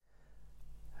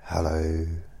Hello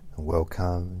and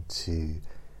welcome to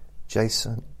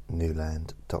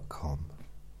jasonnewland.com.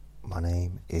 My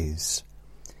name is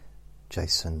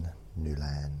Jason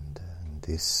Newland and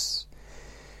this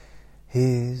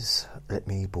is Let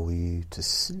Me Bore You to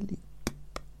Sleep.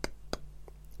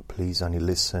 Please only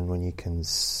listen when you can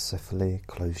safely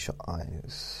close your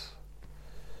eyes.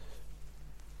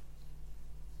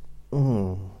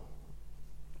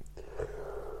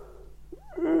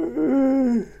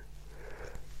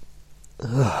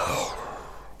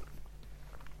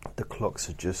 The clocks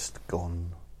have just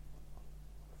gone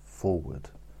forward.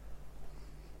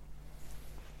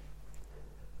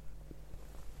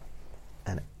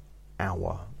 An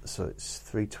hour, so it's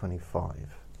 3:25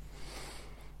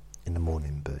 in the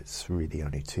morning, but it's really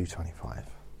only 2:25.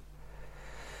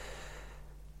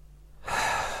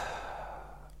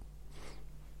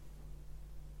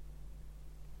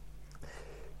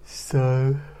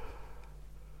 So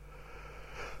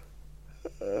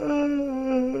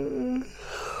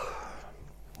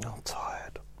I'm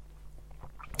tired.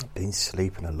 I've been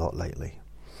sleeping a lot lately.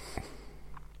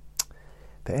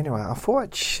 But anyway, I thought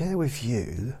I'd share with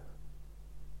you.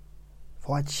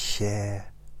 I would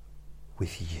share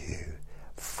with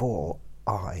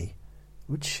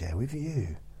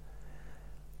you.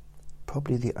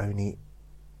 Probably the only,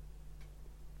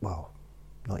 well,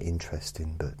 not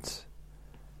interesting, but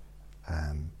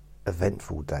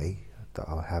eventful day that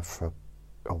I'll have for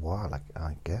a while,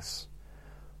 I guess.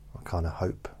 I kind of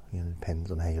hope,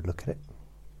 depends on how you look at it.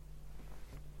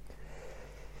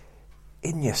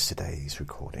 In yesterday's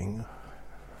recording,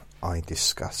 I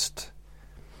discussed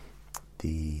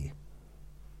the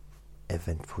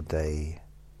eventful day,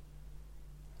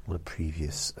 or the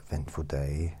previous eventful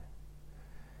day,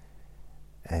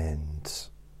 and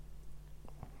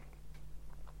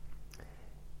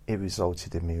it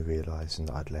resulted in me realising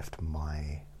that I'd left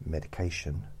my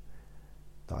medication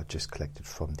that I'd just collected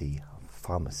from the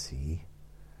pharmacy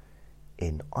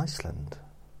in Iceland.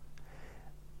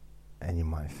 And you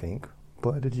might think,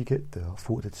 why did you get there? I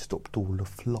thought they'd stopped all the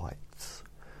flights.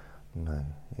 No,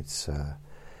 it's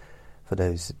for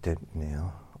those that don't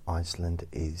know, Iceland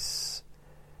is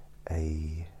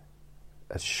a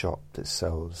shop that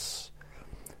sells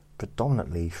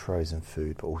predominantly frozen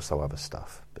food, but also other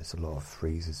stuff. There's a lot of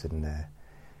freezers in there,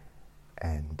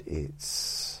 and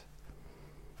it's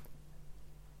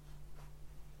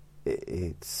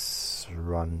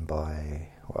run by,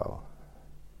 well,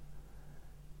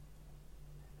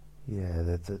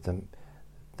 yeah,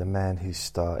 the man who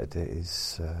started it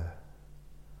is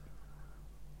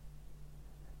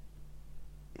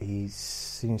he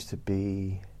seems to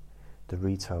be the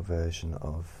retail version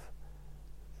of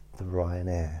the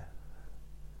Ryanair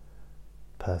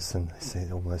person.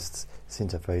 It almost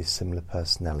seems to have very similar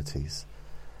personalities.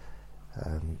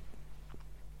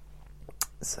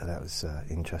 So that was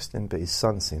interesting, but his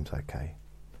son seems okay.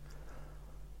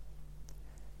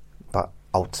 But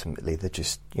ultimately, they're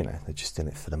just in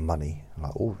it for the money,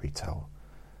 like all retail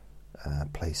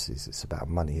places. It's about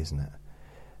money, isn't it?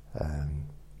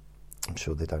 I'm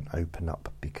sure they don't open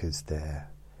up because they're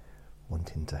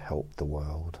wanting to help the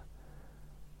world.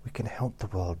 We can help the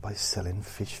world by selling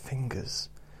fish fingers.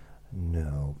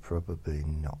 No, probably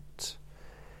not.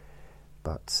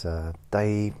 But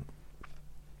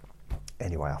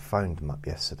anyway, I phoned them up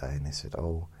yesterday and they said,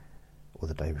 or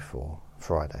the day before,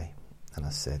 Friday, and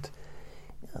I said,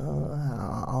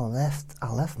 I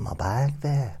left my bag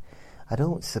there. I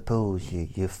don't suppose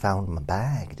you found my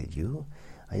bag, did you?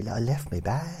 I left my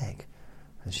bag.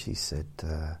 And she said,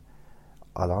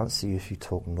 I'll answer you if you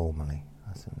talk normally.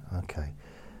 I said, okay.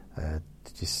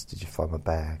 Did you find my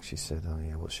bag? She said, oh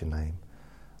yeah, what's your name?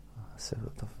 I said,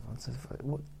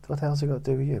 what the hell's it got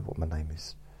to do with you, what my name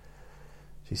is?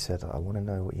 She said, I want to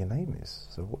know what your name is.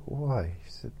 So why?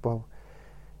 She said, well,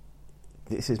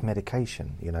 this is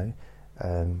medication,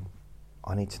 I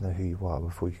need to know who you are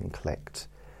before you can collect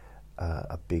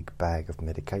a big bag of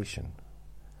medication.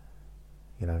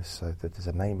 So that there's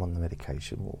a name on the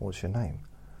medication. What's your name?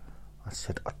 I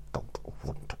said, I don't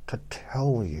want to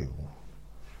tell you.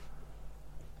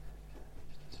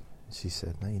 She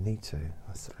said, no, you need to.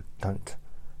 I said, I don't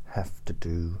have to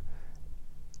do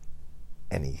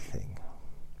anything.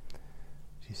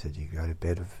 She said, you have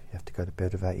to go to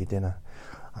bed without your dinner.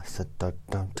 I said, I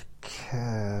don't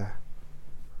care.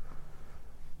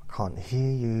 I can't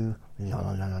hear you. La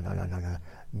la la la la la la.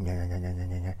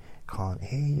 Can't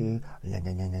hear you. La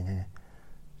la la la la.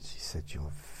 She said,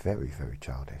 you're very, very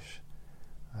childish.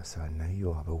 I said, I know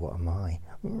you are, but what am I?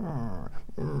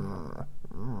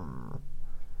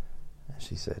 And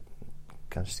she said,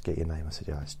 can I just get your name? I said,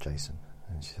 yeah, it's Jason.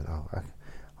 And she said, oh, okay.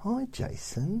 Hi,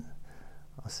 Jason.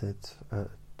 I said,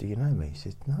 do you know me? She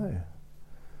said, no.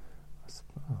 I said,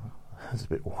 oh, that's a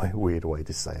bit weird way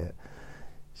to say it.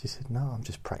 She said, no, I'm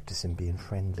just practicing being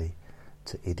friendly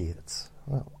to idiots.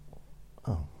 Well,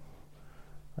 oh,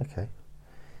 okay.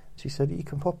 She said, you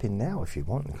can pop in now if you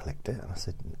want and collect it. And I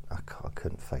said, I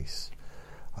can't face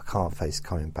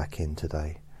coming back in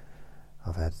today.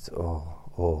 I've had, you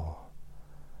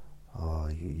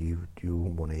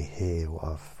wouldn't want to hear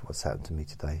what's happened to me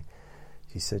today.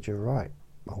 She said, you're right,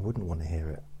 I wouldn't want to hear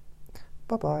it.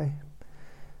 Bye-bye.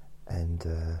 And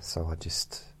so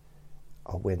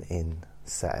I went in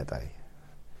Saturday,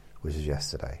 which is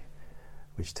yesterday,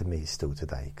 which to me is still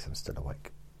today because I'm still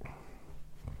awake.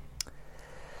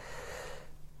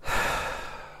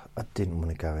 I didn't want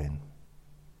to go in,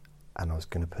 and I was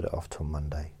going to put it off till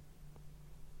Monday.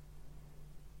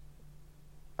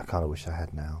 I kind of wish I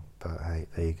had now, but hey,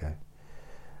 there you go.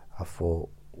 I thought,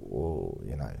 well,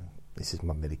 this is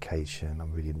my medication, I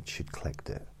really should collect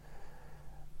it.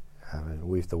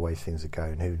 With the way things are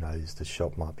going, who knows, the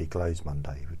shop might be closed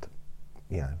Monday.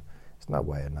 There's no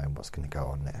way of knowing what's going to go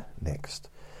on there next.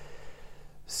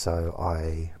 So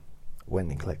I went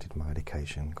and collected my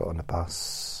medication, got on the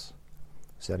bus.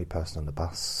 I was the only person on the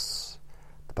bus.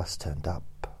 The bus turned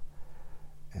up,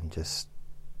 and it's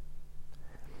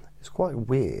quite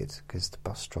weird because the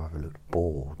bus driver looked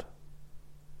bored.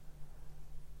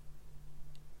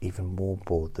 Even more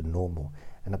bored than normal.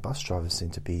 And the bus driver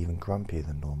seemed to be even grumpier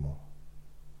than normal.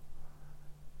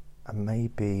 And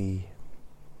maybe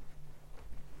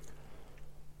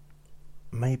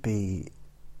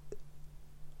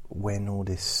when all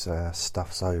this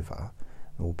stuff's over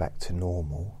and all back to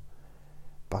normal,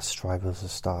 bus drivers will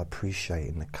start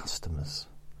appreciating the customers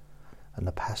and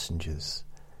the passengers,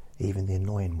 even the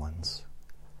annoying ones,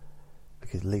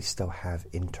 because at least they'll have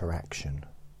interaction.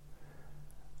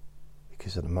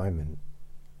 Because at the moment,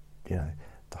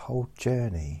 the whole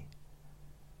journey,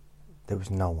 there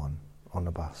was no one on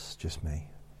the bus, just me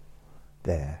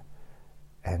there.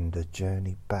 And the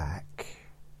journey back,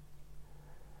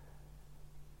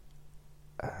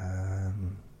 I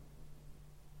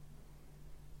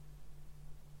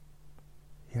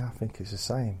think it's the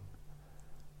same.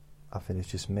 I think it's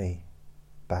just me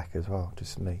back as well,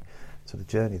 just me. So the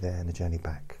journey there and the journey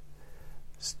back,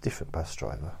 it's a different bus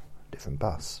driver, different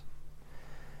bus.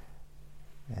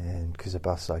 And because the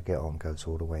bus I get on goes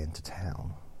all the way into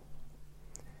town,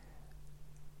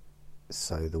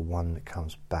 so the one that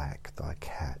comes back that I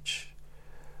catch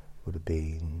would have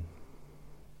been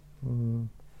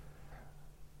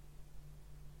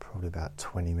probably about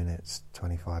 20 minutes,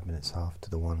 25 minutes after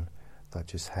the one that I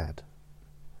just had.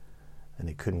 And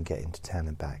it couldn't get into town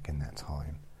and back in that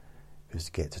time. Because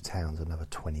to get to town's another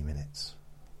 20 minutes,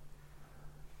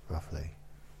 roughly.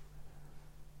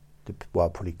 Well,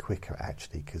 probably quicker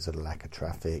actually, because of the lack of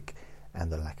traffic and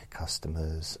the lack of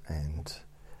customers, and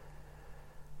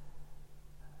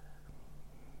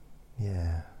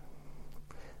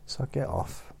so I get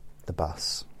off the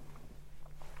bus,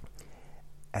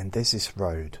 and there's this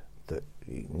road that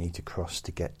you need to cross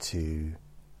to get to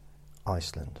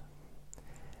Iceland,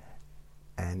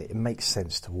 and it makes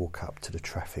sense to walk up to the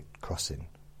traffic crossing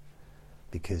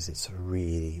because it's a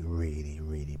really, really,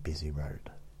 really busy road.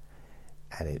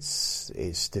 And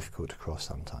it's difficult to cross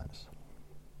sometimes.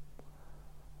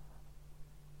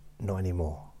 Not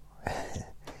anymore.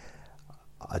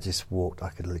 I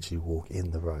could literally walk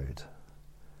in the road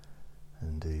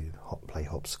and play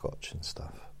hopscotch and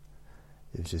stuff.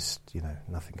 It was just,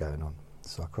 nothing going on.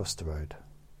 So I crossed the road.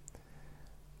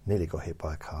 Nearly got hit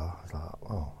by a car. I was like,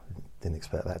 oh, didn't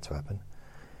expect that to happen.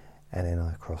 And then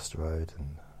I crossed the road,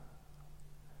 and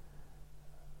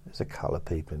there's a couple of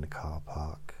people in the car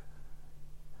park.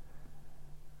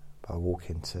 But I walk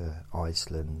into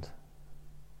Iceland,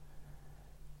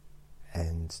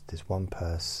 and there's one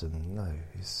person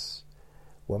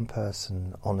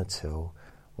on a till,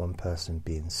 one person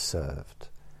being served,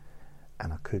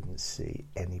 and I couldn't see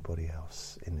anybody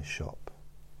else in the shop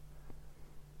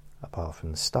apart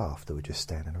from the staff that were just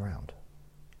standing around.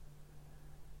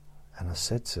 And I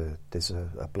said there's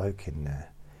a bloke in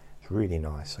there, it's really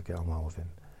nice, I get on well with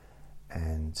him,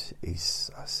 and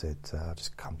I said, I've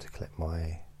just come to collect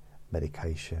my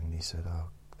medication. He said, oh,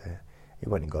 there. He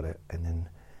went and got it, and then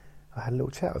I had a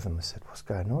little chat with him. I said, what's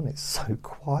going on? It's so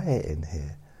quiet in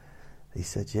here. He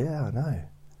said, yeah, I know.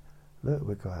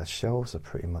 Look, our shelves are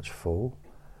pretty much full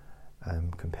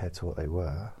compared to what they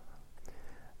were.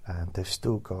 They've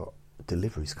still got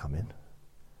deliveries coming,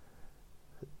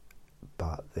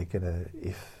 but they're gonna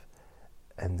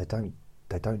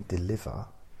they don't deliver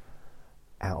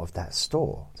out of that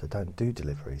store, so don't do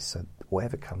deliveries. So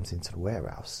whatever comes into the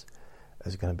warehouse,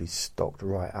 is going to be stocked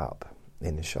right up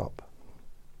in the shop.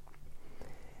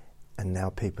 And now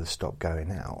people have stopped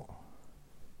going out.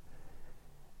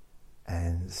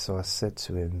 And so I said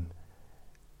to him,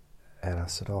 and I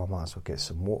said, I might as well get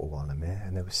some water while I'm here.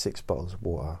 And there were 6 bottles of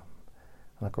water.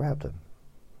 And I grabbed them.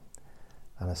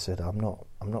 And I said, I'm not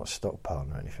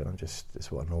stockpiling or anything. This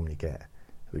is what I normally get,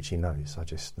 which he knows. I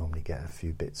just normally get a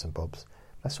few bits and bobs.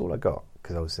 That's all I got,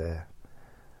 because I was there.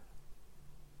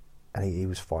 And he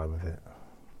was fine with it.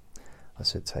 I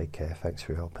said, take care, thanks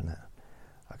for helping it.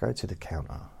 I go to the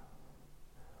counter.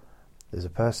 There's a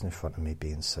person in front of me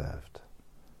being served.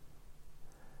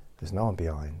 There's no one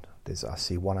behind. I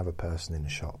see one other person in the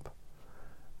shop.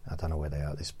 I don't know where they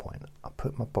are at this point. I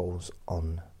put my bottles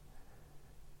on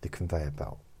the conveyor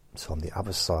belt. So on the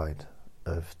other side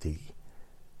of the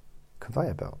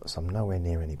conveyor belt. So I'm nowhere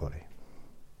near anybody.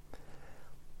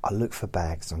 I look for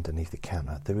bags underneath the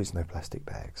counter. There is no plastic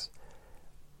bags.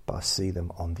 But I see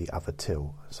them on the other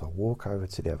till. So I walk over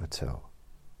to the other till.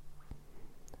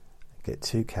 Get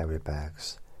 2 carrier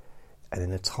bags. And in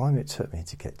the time it took me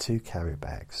to get 2 carrier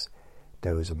bags,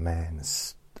 there was a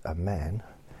man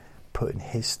putting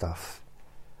his stuff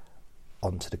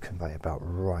onto the conveyor belt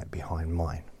right behind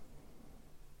mine.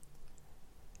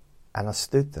 And I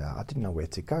stood there. I didn't know where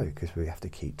to go because we have to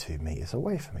keep 2 meters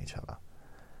away from each other.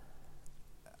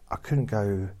 I couldn't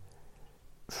go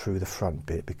through the front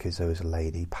bit because there was a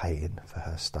lady paying for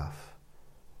her stuff.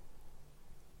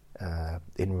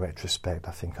 In retrospect,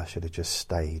 I think I should have just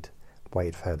stayed,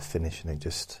 waited for her to finish, and then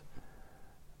just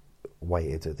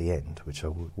waited at the end, which I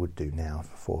would do now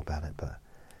if I thought about it. But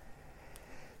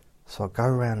so I go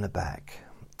around the back,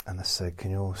 and I said,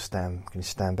 "Can you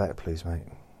stand back, please,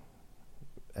 mate?"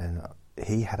 And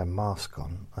he had a mask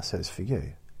on. I said, "It's for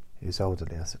you." He was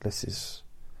elderly. I said, "This is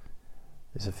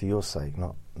for your sake,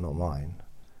 not mine.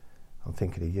 I'm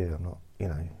thinking of you. I'm not,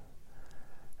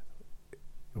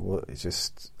 Well, it's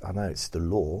just, I know it's the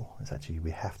law. It's actually,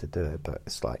 we have to do it, but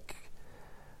it's like,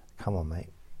 come on, mate.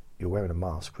 You're wearing a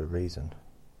mask for a reason.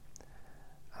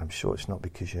 I'm sure it's not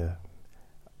because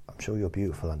I'm sure you're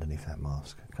beautiful underneath that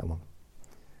mask. Come on."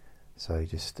 So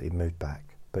he moved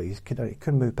back. But he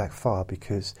couldn't move back far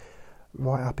because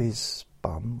right up his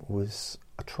bum was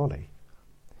a trolley.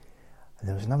 And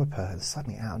there was another person,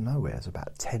 suddenly out of nowhere, there's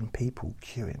about 10 people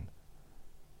queuing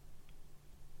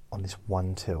on this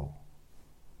one till.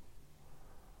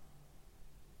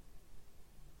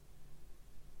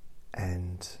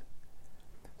 And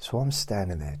so I'm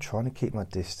standing there trying to keep my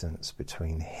distance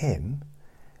between him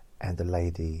and the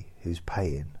lady who's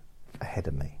paying ahead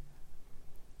of me,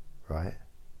 right?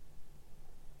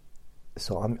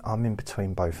 So I'm in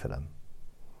between both of them.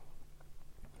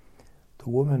 The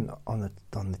woman on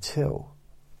the till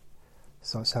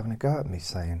starts having a go at me,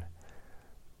 saying,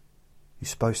 "You're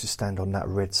supposed to stand on that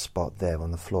red spot there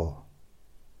on the floor,"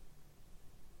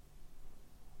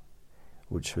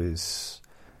 which was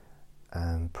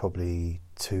probably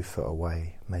 2 foot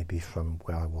away, maybe from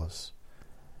where I was,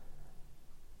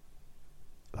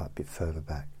 like a bit further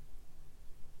back.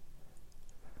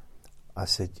 I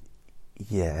said,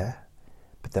 "Yeah,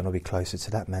 but then I'll be closer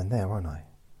to that man there, won't I?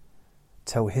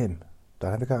 Tell him.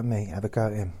 Don't have a go at me, have a go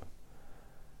at him." I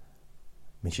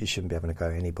mean, she shouldn't be having a go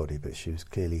at anybody, but she was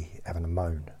clearly having a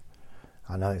moan.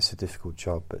 I know it's a difficult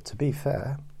job, but to be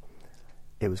fair,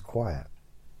 it was quiet.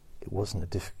 It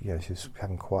wasn't she was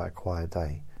having quite a quiet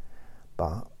day.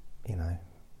 But,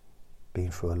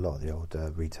 been through a lot of the old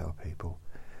retail people.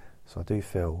 So I do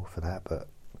feel for that, but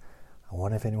I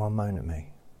won't have anyone moan at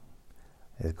me.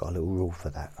 They've got a little rule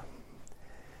for that.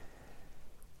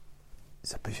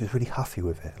 But she was really huffy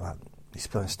with it. Like, he's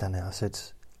standing there. I said,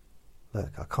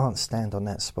 "Look, I can't stand on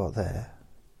that spot there.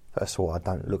 First of all, I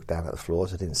don't look down at the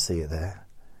floors. I didn't see it there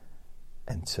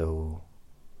until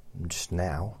just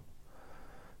now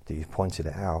that you've pointed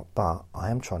it out. But I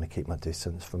am trying to keep my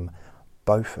distance from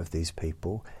both of these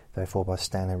people. Therefore, by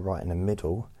standing right in the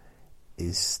middle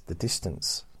is the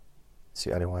distance. It's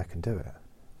the only way I can do it."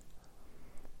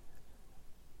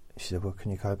 She said, "Well,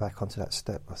 can you go back onto that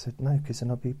step?" I said, "No, because then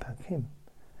I'll be back him."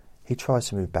 He tried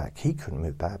to move back. He couldn't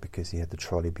move back because he had the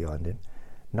trolley behind him.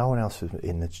 No one else was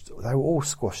in the... They were all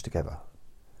squashed together.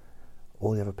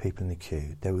 All the other people in the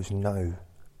queue. There was no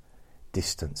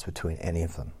distance between any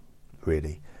of them,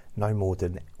 really. No more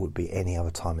than would be any other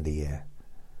time of the year.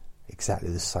 Exactly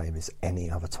the same as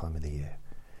any other time of the year.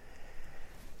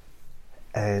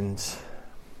 And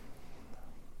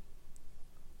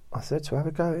I said to her, "Have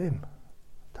a go at him.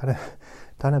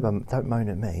 Don't moan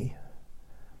at me.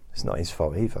 It's not his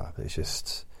fault either, but it's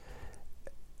just..."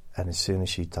 And as soon as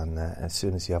she'd done that, as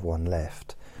soon as the other one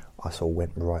left, I sort of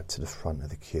went right to the front of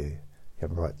the queue.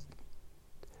 Right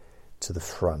to the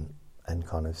front and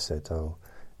kind of said, "Oh,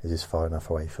 is this far enough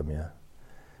away from you?"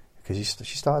 Because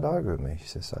she started arguing with me. She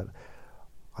says,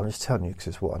 "I'm just telling you because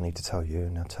it's what I need to tell you,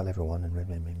 and I'll tell everyone."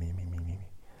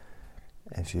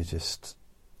 And she was just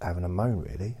having a moan,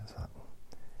 really. I was like,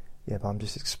 "Yeah, but I'm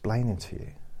just explaining to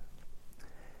you."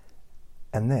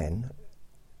 And then,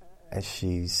 as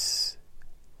she's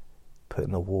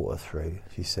putting the water through,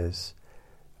 she says,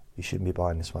 "You shouldn't be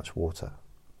buying this much water.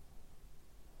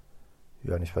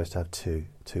 You're only supposed to have two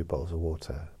bottles of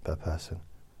water per person."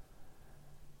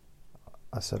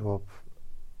 I said, "Well,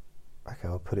 okay,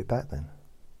 I'll put it back then."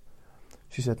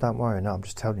 She said, "Don't worry, no, I'm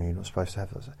just telling you, you're not supposed to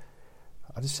have it."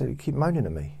 I just said, "You keep moaning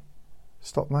at me.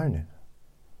 Stop moaning.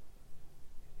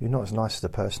 You're not as nice as the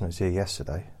person who was here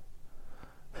yesterday."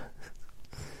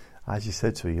 I actually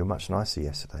said to her, "You're much nicer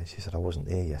yesterday." She said, "I wasn't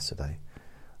here yesterday."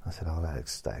 I said, "Oh, that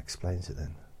explains it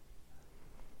then."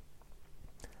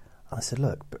 I said,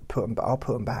 "Look, I'll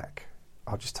put them back.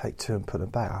 I'll just take two and put them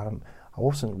back. I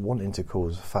wasn't wanting to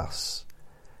cause a fuss.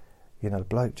 You know, the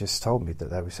bloke just told me that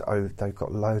they've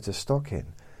got loads of stock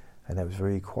in, and it was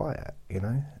really quiet, you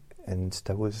know, and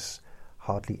there was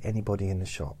hardly anybody in the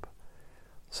shop.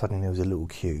 Suddenly there was a little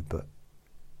queue, but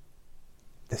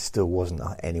there still wasn't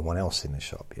anyone else in the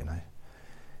shop, you know.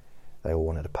 They all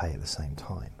wanted to pay at the same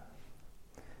time.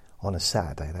 On a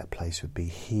Saturday, that place would be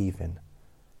heaving.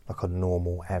 Like a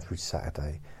normal, average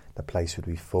Saturday, the place would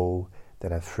be full.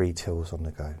 They'd have 3 tills on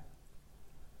the go.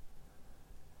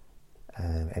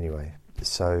 Anyway,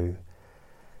 so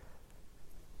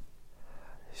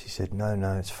she said, no,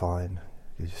 it's fine.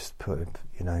 You just put it,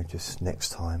 you know, just next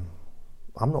time.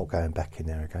 I'm not going back in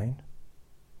there again.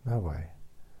 No way.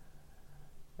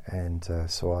 And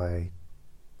so I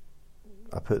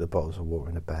put the bottles of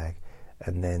water in a bag,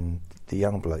 and then the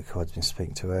young bloke who I'd been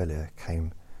speaking to earlier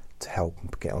came to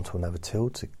help get onto another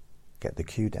till to get the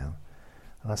queue down.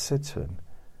 And I said to him,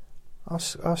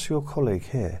 ask your colleague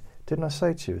here, didn't I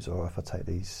say to you it's all right if I take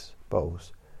these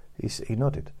bottles? He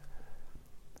nodded.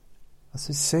 I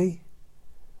said, see,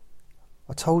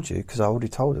 I told you, because I already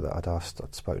told her that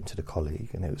I'd spoken to the colleague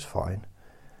and it was fine.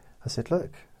 I said,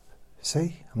 look,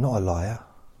 see, I'm not a liar.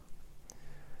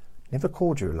 Never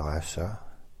called you a liar, sir.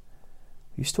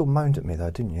 You still moaned at me though,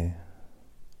 didn't you?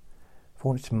 If I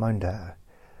wanted to moan at her,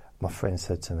 my friend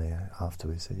said to me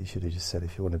afterwards that you should have just said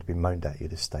if you wanted to be moaned at,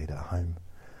 you'd have stayed at home,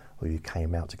 or you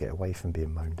came out to get away from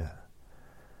being moaned at.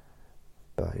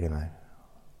 But, you know,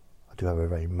 I do have a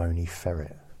very moany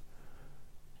ferret.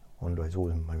 One guy's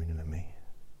always moaning at me.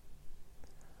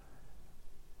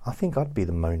 I think I'd be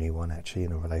the moany one, actually,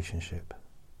 in a relationship.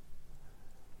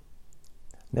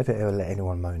 Never ever let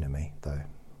anyone moan at me, though.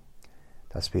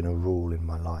 That's been a rule in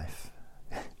my life.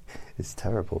 It's a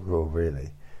terrible rule,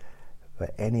 really.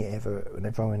 But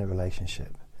whenever I'm in a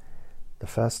relationship, the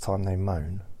first time they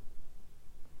moan,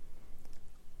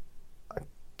 I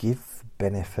give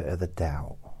benefit of the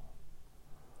doubt.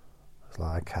 It's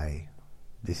like, okay,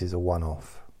 this is a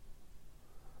one-off.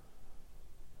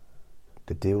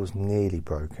 The deal's nearly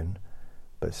broken,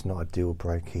 but it's not a deal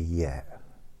breaker yet.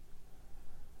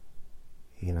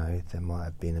 You know, there might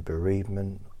have been a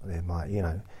bereavement, there might, you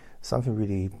know, something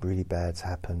really, really bad's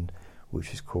happened,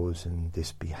 which is causing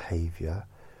this behaviour,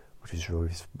 which has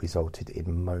resulted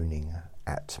in moaning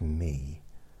at me,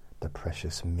 the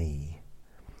precious me.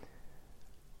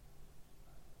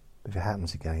 If it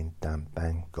happens again, damn,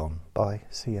 bang, gone, bye,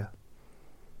 see ya.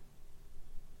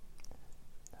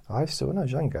 When I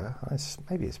was younger,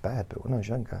 maybe it's bad, but when I was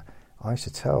younger, I used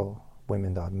to tell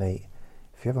women that I'd meet,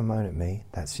 if you ever moan at me,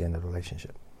 that's the end of the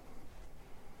relationship.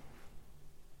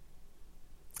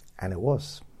 And it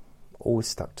was. Always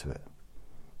stuck to it.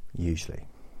 Usually.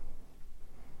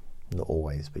 Not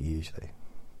always, but usually.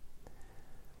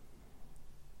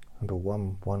 I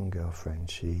remember one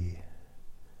girlfriend, she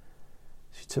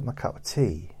took my cup of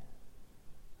tea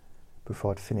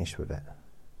before I'd finished with it,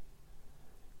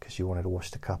 because she wanted to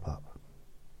wash the cup up.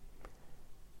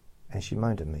 And she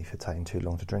moaned at me for taking too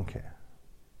long to drink it.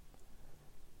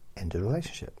 End of the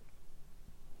relationship.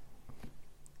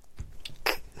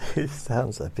 It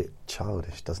sounds a bit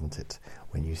childish, doesn't it,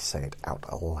 when you say it out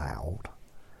loud?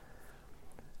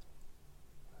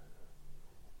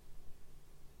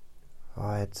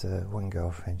 I had one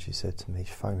girlfriend, she said to me,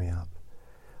 she phoned me up.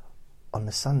 On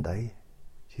the Sunday,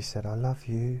 she said, I love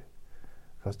you.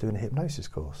 I was doing a hypnosis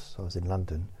course. I was in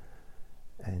London,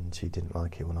 and she didn't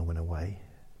like it when I went away.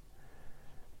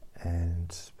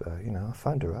 And, you know, I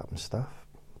phoned her up and stuff,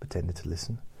 pretended to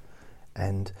listen.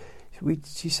 And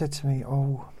she said to me,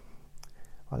 oh,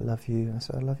 I love you. And I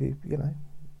said, I love you, you know.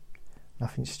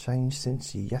 Nothing's changed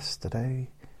since yesterday.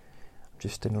 I'm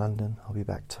just in London. I'll be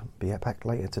back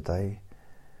later today.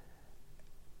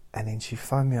 And then she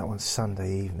phoned me up on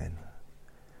Sunday evening,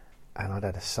 and I'd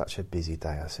had such a busy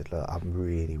day. I said, look, I'm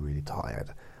really, really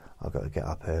tired. I've got to get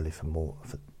up early for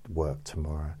work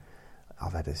tomorrow.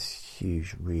 I've had this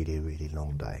huge, really, really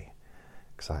long day,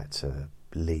 because I had to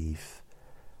leave.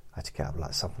 I had to get up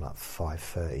like something like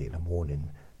 5:30 in the morning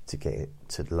to get it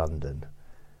to London,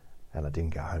 and I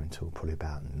didn't get home till probably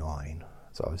about 9.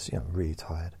 So I was, really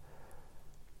tired.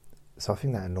 So I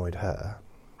think that annoyed her.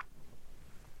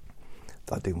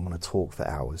 I didn't want to talk for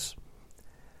hours.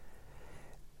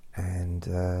 And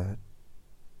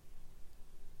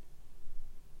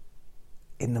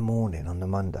in the morning, on the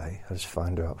Monday, I just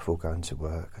phoned her up before going to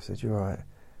work. I said, you all right?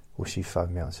 Well, she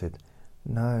phoned me up. I said,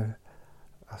 no.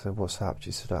 I said, what's up?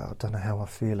 She said, I don't know how I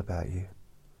feel about you.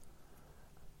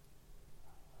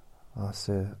 I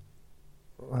said,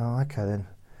 well, okay then.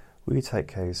 Will you take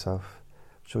care of yourself?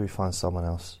 I'm sure you'll find someone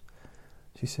else.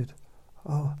 She said,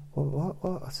 oh,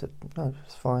 what? I said, no,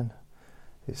 it's fine.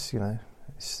 It's,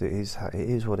 it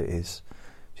is what it is.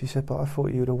 She said, but I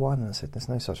thought you were the one. And I said, there's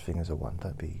no such thing as a one.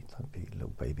 Don't be a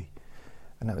little baby.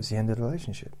 And that was the end of the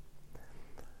relationship.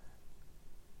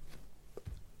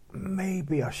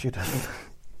 Maybe I should have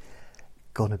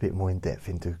gone a bit more in depth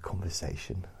into a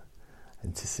conversation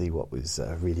and to see what was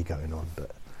really going on.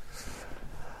 But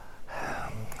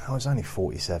I was only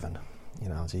 47.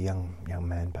 I was a young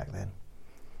man back then.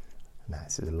 No,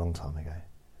 this is a long time ago.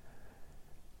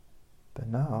 But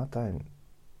no, I don't.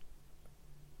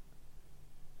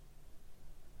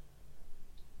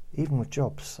 Even with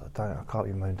jobs, I can't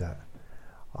be moaned at.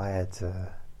 I had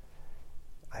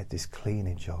this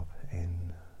cleaning job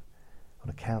on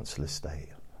a council estate,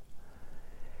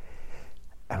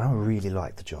 and I really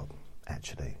liked the job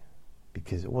actually,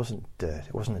 because it wasn't dirt.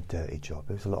 It wasn't a dirty job.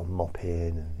 There was a lot of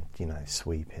mopping and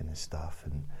sweeping and stuff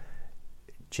and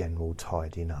general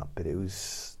tidying up. But it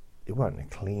wasn't a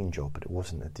clean job, but it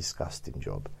wasn't a disgusting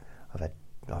job.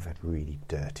 I've had really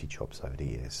dirty jobs over the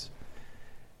years.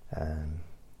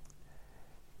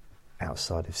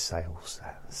 Outside of sales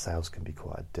can be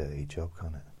quite a dirty job,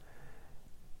 can't it?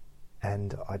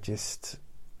 And I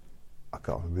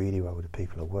got on really well with the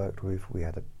people I worked with. We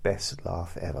had the best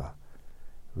laugh ever.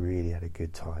 Really had a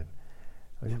good time.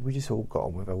 We just all got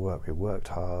on with our work. We worked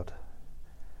hard.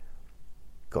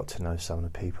 Got to know some of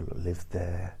the people that lived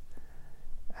there.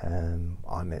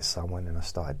 I met someone and I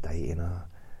started dating her.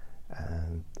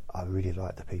 And I really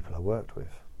liked the people I worked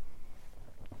with.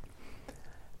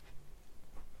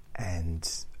 And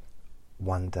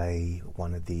one day,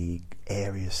 one of the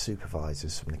area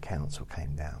supervisors from the council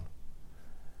came down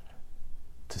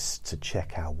to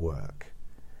check our work,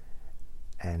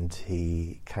 and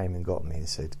he came and got me and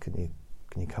said, "Can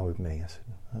you come with me?" I said,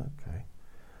 "Okay."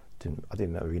 I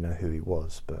didn't really know who he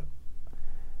was, but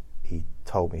he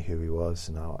told me who he was,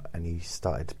 and he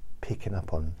started picking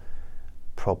up on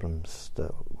problems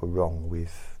that were wrong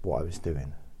with what I was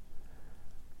doing,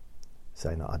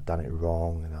 saying that I'd done it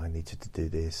wrong and I needed to do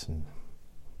this. And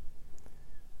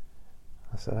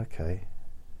I said, okay.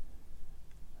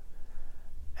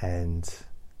 And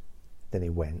then he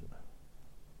went,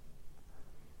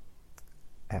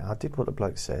 and I did what the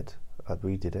bloke said. I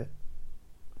redid it.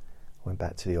 Went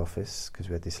back to the office, because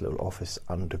we had this little office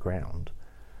underground.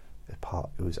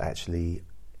 It was actually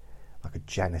like a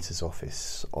janitor's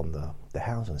office on the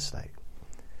housing estate,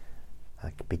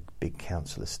 like a big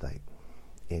council estate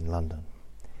in London.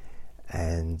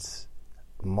 And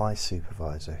my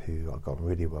supervisor, who I got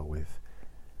really well with,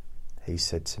 he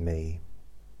said to me,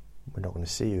 "We're not going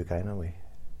to see you again, are we?"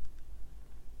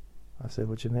 I said,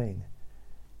 "What do you mean?"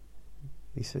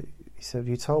 He said,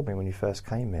 "You told me when you first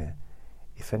came here,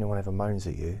 if anyone ever moans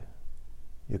at you,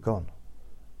 you're gone.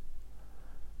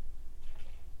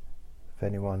 If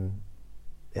anyone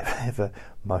ever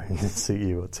moans at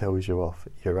you or tells you off,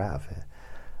 you're out of here."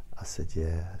 I said,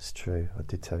 "Yeah, that's true. I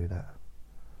did tell you that."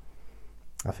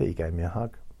 I think he gave me a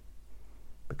hug,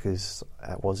 because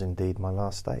that was indeed my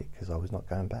last day, because I was not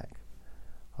going back.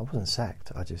 I wasn't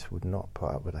sacked. I just would not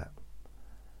put up with that.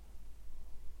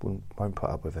 Won't put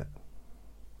up with it.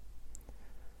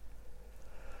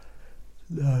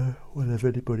 No, won't have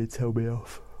anybody tell me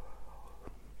off.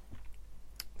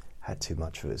 Had too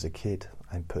much of it as a kid.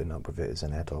 I'm putting up with it as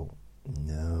an adult.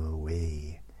 No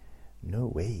way. No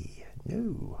way.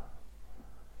 No.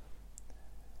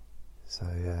 So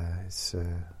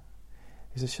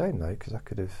it's a shame though, because I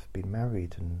could have been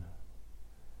married and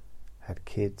had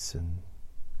kids and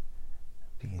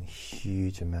been in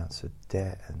huge amounts of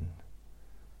debt, and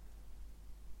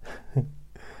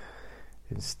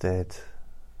instead,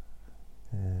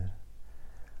 yeah.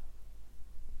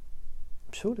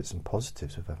 I'm sure there's some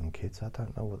positives of having kids. I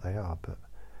don't know what they are, but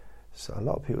a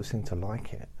lot of people seem to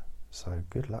like it. So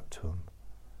good luck to them.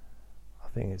 I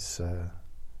think it's, I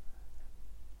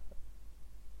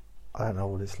don't know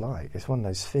what it's like. It's one of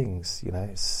those things, you know,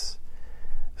 it's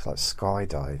like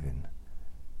skydiving,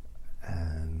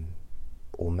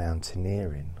 or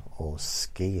mountaineering, or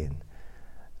skiing,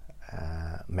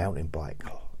 mountain bike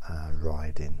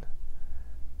riding,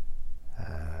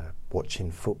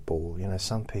 watching football. You know,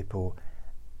 some people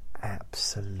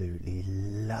absolutely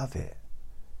love it,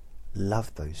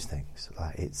 love those things.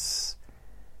 Like it's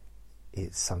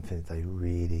something they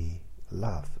really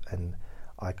love, and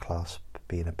I class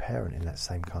being a parent in that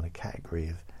same kind of category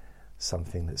of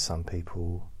something that some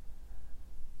people.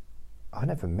 I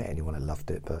never met anyone that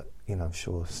loved it, but you know, I'm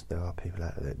sure there are people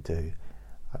out there that do.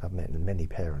 I've met many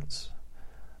parents,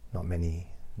 not many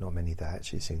that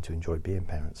actually seem to enjoy being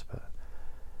parents, but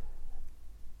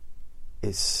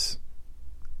it's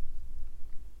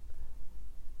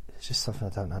just something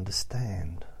I don't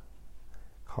understand.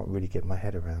 Can't really get my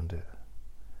head around it.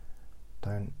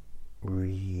 Don't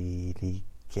really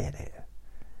get it.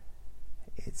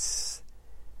 It's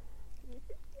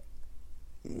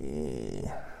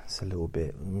a little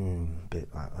bit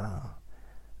like that.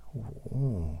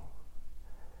 Ooh.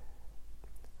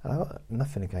 I got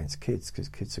nothing against kids, because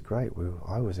kids are great.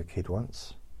 I was a kid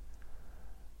once.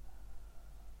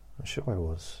 I'm sure I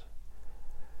was.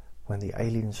 When the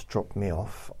aliens dropped me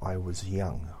off, I was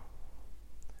young,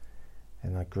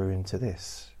 and I grew into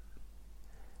this,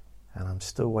 and I'm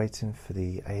still waiting for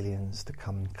the aliens to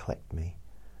come and collect me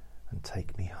and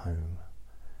take me home,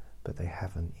 but they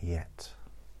haven't yet.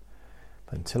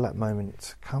 But until that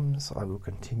moment comes, I will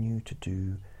continue to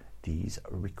do these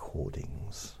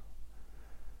recordings,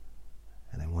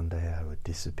 and then one day I would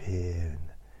disappear,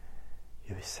 and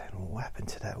you'll be saying, well, what happened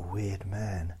to that weird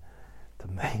man that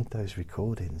made those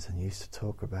recordings and used to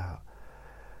talk about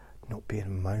not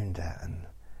being moaned at, and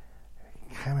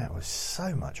came out with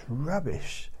so much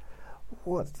rubbish?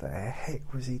 What the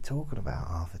heck was he talking about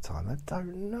half the time? I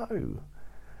don't know.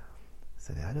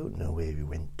 So I don't know where he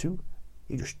went to.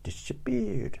 He just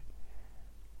disappeared.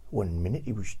 1 minute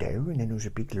he was there, and then there was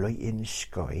a big light in the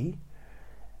sky,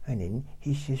 and then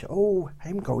he says, oh,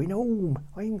 I'm going home,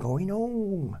 and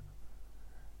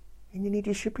then he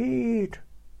disappeared.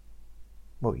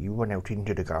 Well, he went out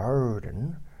into the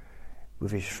garden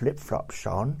with his flip-flops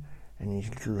on and his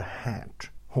little hat.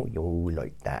 Oh, he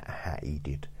liked that hat, he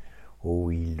did. Oh,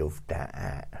 he loved that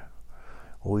hat.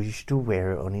 Oh, he used to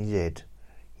wear it on his head.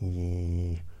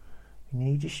 Yeah. And then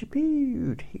he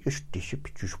disappeared. He just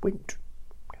went.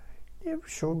 Never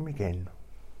saw him again.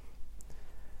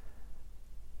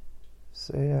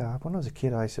 So yeah, when I was a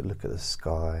kid, I used to look at the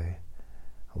sky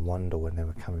and wonder when they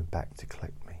were coming back to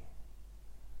collect me.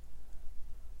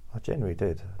 I generally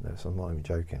did. I'm not even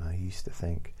joking. I used to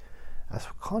think. That's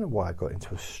kind of why I got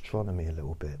into astronomy a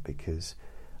little bit, because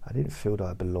I didn't feel that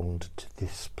I belonged to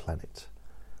this planet.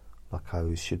 Like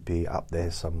I should be up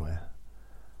there somewhere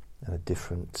in a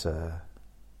different,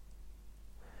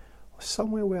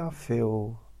 somewhere where I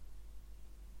feel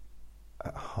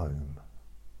at home.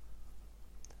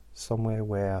 Somewhere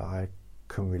where I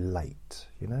can relate,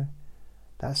 you know?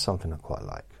 That's something I quite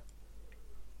like.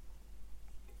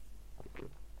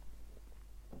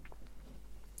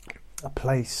 A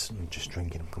place, I'm just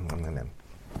drinking, a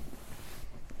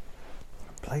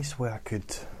place where I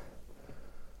could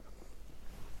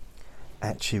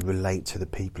actually relate to the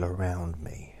people around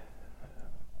me.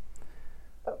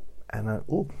 And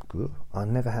I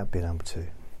never have been able to.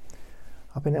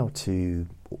 I've been able to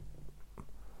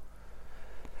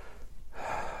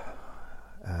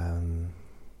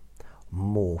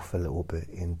morph a little bit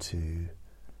into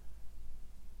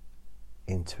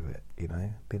it, you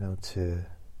know, being able to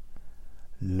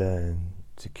learn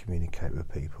to communicate with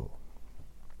people.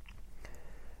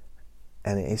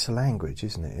 And it's a language,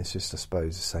 isn't it? It's just, I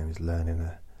suppose, the same as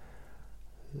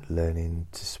learning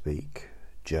to speak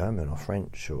German or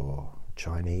French or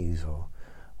Chinese or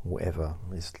whatever.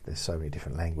 There's so many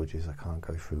different languages, I can't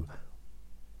go through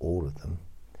all of them.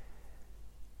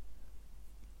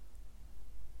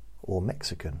 Or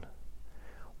Mexican.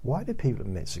 Why do people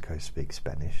in Mexico speak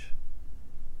Spanish?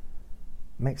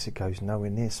 Mexico's nowhere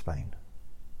near Spain.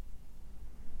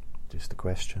 Just a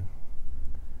question.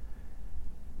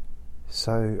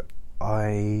 So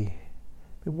why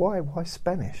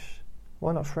Spanish?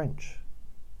 Why not French?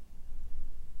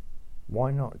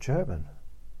 Why not German?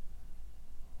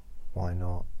 Why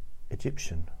not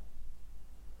Egyptian?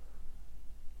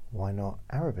 Why not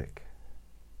Arabic?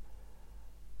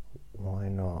 Why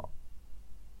not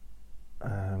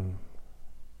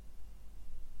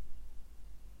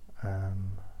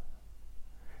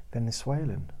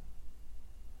Venezuelan?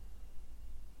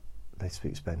 they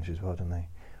speak Spanish as well, don't they?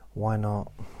 Why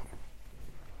not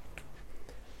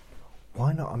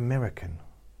American,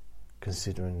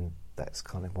 considering that's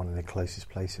kind of one of the closest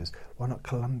places? Why not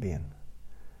Colombian?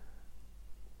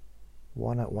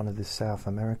 Why not one of the South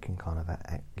American kind of,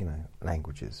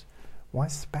 languages? Why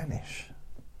Spanish?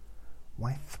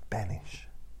 Why Spanish?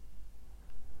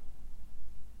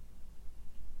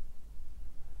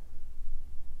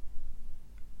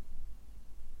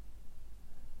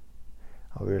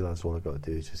 I realise all I've got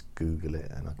to do is just Google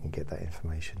it and I can get that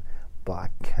information, but I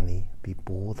can't be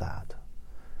bothered.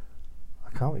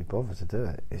 I can't be bothered to do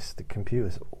it. It's the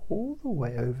computer's all the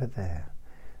way over there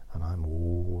and I'm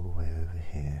all the way over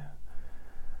here,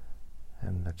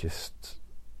 and I can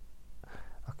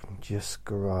just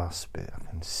grasp it. I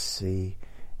can see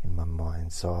in my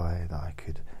mind's eye that I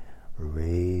could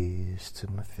raise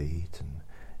to my feet and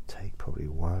take probably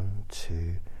 1,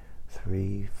 2,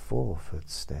 3, 4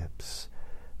 footsteps,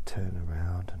 turn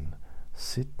around and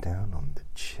sit down on the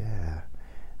chair,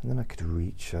 and then I could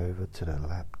reach over to the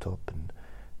laptop and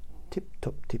tip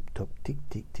top, tick tick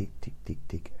tick tick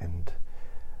tick, and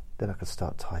then I could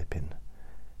start typing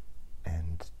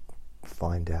and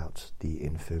find out the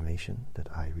information that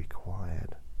I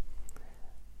required.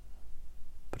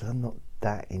 But I'm not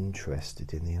that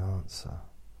interested in the answer,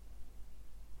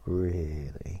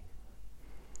 really.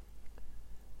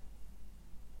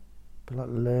 But like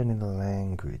learning a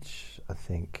language, I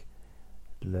think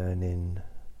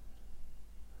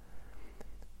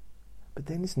but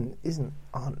then isn't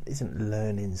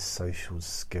learning social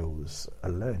skills a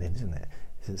learning, isn't it?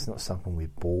 It's not something we're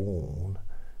born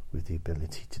with the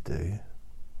ability to do.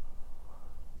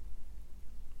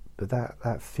 But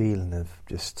that feeling of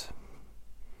just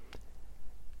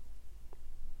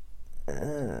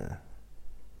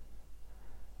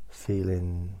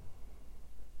feeling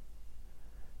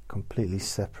completely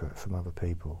separate from other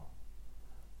people,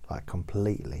 like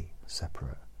completely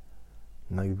separate,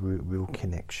 no real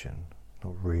connection,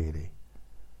 not really.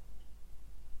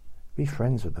 Be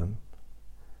friends with them,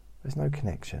 there's no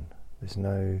connection, there's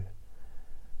not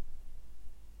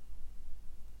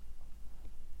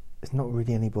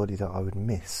really anybody that I would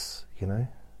miss, in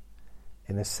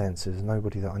a sense. There's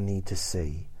nobody that I need to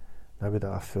see, nobody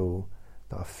that I feel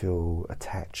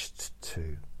attached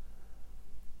to.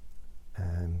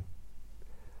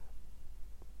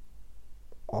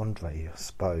 Andre, I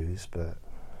suppose, but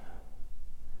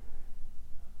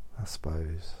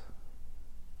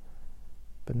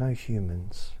no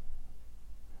humans.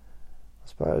 I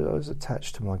suppose I was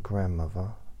attached to my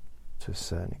grandmother to a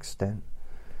certain extent.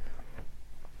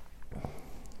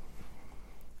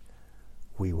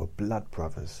 We were blood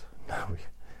brothers. No,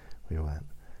 we weren't.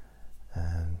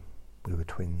 We were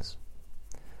twins.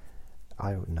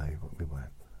 No, we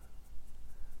weren't.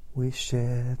 We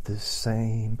shared the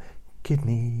same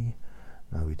kidney.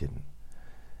 No, we didn't.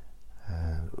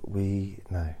 No,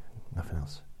 nothing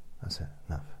else. That's it,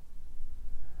 enough.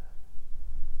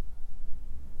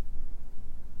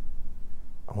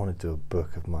 I want to do a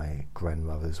book of my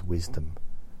grandmother's wisdom.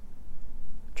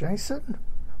 Jason,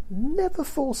 never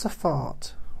force a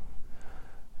fart.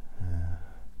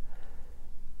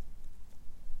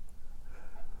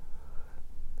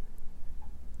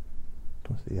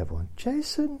 What's the other one?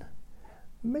 Jason,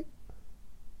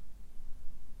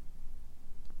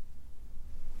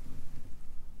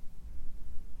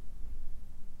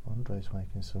 Andre's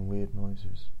making some weird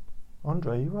noises.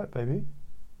 Andre, you right, baby?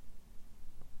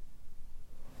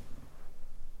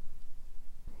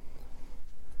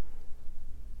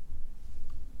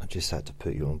 I just had to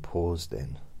put you on pause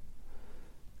then,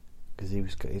 because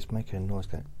he's making a noise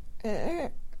going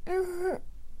like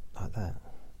that.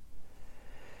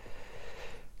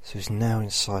 So he's now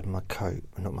inside my coat,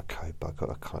 not my coat, but I've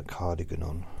got a cardigan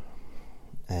on,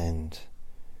 and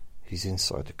he's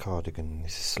inside the cardigan and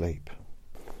he's asleep.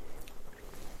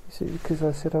 Is it because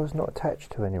I said I was not attached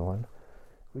to anyone?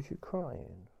 Was you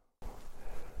crying?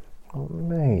 Oh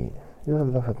mate, you're the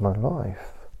love of my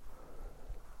life.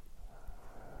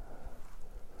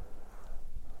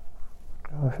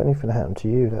 Oh, if anything happened to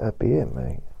you, that'd be it,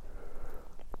 mate.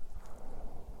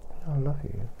 I love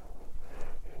you.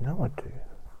 You know I do.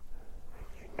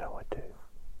 You know I do.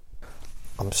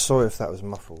 I'm sorry if that was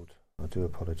muffled. I do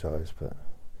apologise, but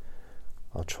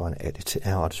I'll try and edit it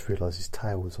out. I just realised his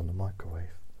tail was on the microphone.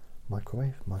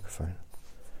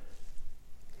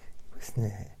 Isn't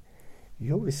it?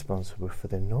 You're responsible for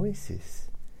the noises.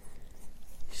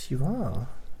 Yes, you are.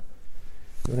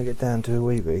 You want to get down to a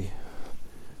wee wee?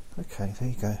 Okay, there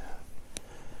you go.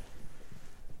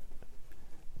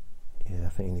 Yeah, I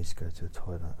think he needs to go to the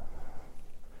toilet.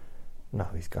 No,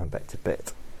 he's going back to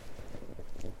bed.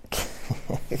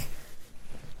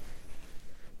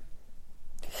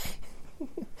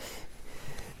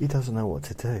 he doesn't know what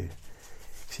to do.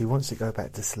 So he wants to go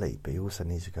back to sleep, but he also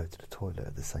needs to go to the toilet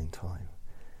at the same time.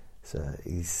 So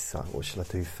he's like, what shall I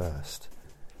do first?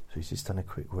 So he's just done a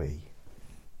quick wee,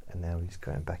 and now he's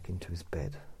going back into his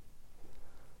bed.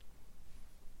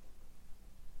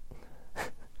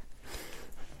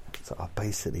 So I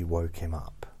basically woke him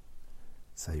up.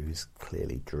 So he was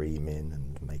clearly dreaming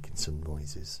and making some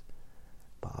noises.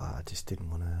 But I just didn't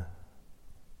want to...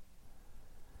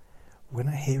 When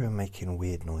I hear him making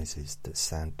weird noises that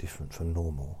sound different from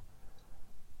normal,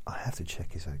 I have to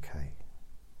check he's okay.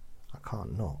 I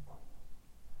can't not.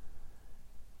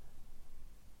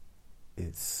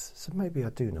 So maybe I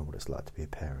do know what it's like to be a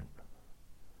parent.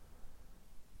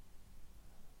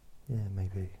 Yeah,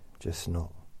 maybe. Just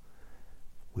not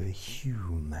with a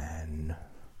human.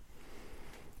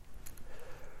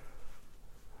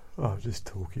 I'm just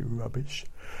talking rubbish.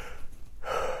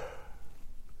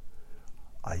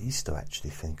 I used to actually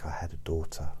think I had a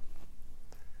daughter,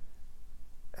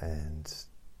 and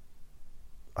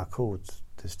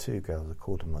there's two girls, I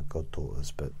called them my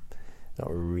goddaughters, but not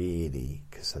really,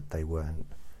 because they weren't,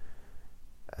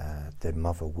 their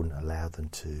mother wouldn't allow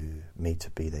me to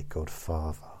be their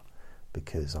godfather,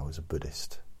 because I was a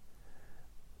Buddhist,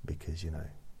 because, it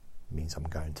means I'm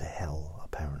going to hell,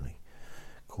 apparently,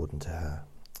 according to her.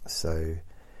 So,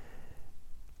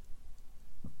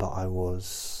 but I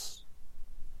was,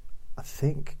 I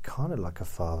think, kind of like a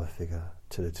father figure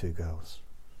to the two girls.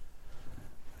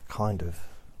 Kind of.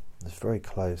 I was very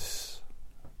close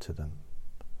to them.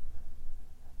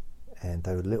 And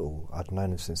they were little. I'd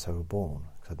known them since they were born,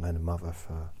 because I'd known the mother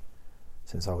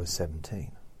since I was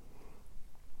 17.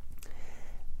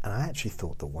 And I actually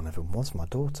thought that one of them was my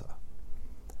daughter.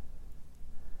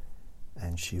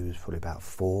 And she was probably about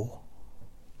 4,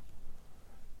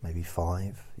 maybe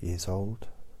 5 years old.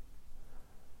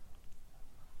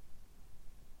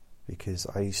 Because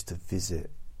I used to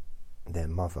visit their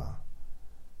mother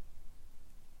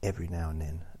every now and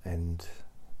then, and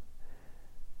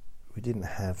we didn't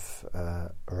have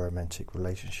a romantic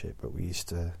relationship, but we used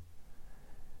to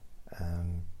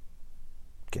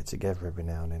get together every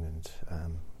now and then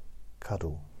and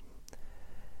cuddle.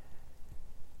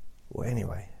 Well,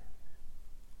 anyway,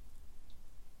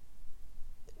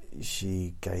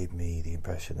 she gave me the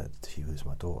impression that she was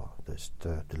my daughter,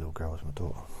 that the little girl was my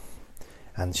daughter.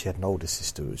 And she had an older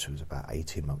sister who was about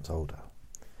 18 months older,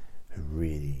 who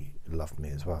really loved me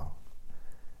as well.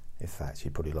 In fact, she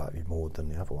probably liked me more than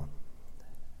the other one.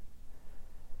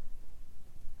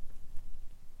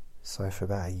 So for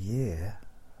about a year,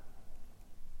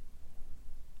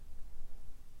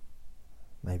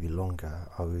 maybe longer,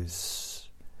 I was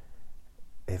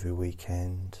every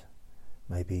weekend,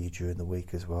 maybe during the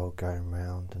week as well, going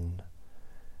around and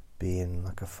being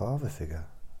like a father figure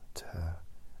to her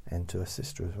and to her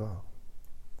sister as well.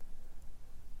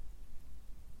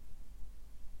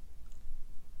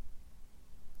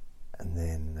 And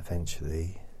then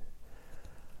eventually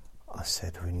I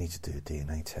said, we need to do a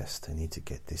DNA test. I need to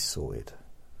get this sorted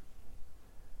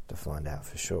to find out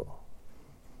for sure.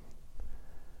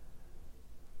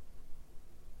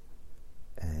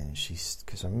 And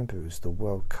because I remember it was the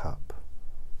World Cup,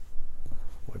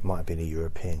 or it might have been a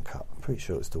European Cup. I'm pretty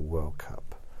sure it was the World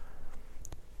Cup,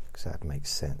 because that makes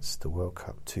sense. The World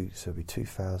Cup so it'll be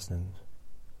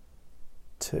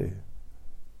 2002.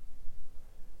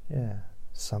 Yeah,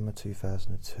 summer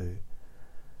 2002.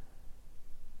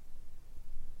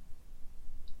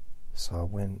 So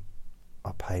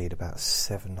I paid about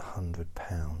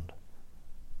 £700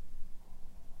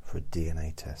 for a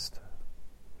DNA test,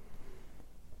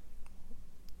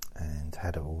 and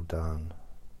had it all done.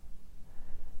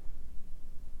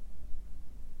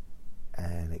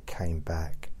 And it came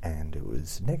back and it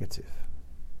was negative.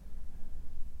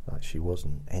 Like, she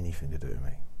wasn't anything to do with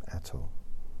me at all.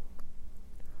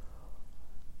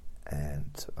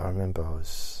 And I remember I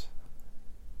was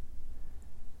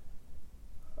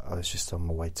just on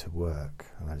my way to work,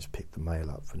 and I just picked the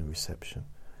mail up from the reception,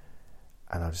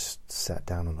 and I just sat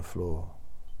down on the floor,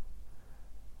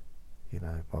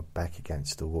 my back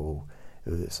against the wall.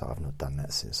 It's like I've not done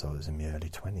that since I was in my early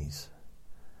 20s.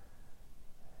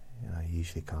 I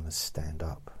usually kind of stand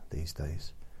up these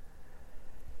days.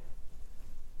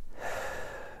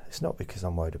 It's not because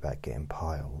I'm worried about getting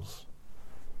piles,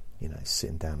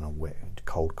 sitting down on wet,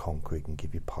 cold concrete can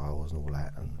give you piles and all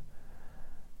that. And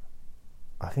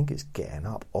I think it's getting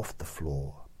up off the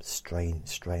floor,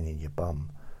 straining your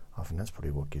bum. I think that's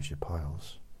probably what gives you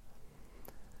piles.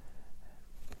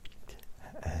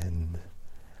 And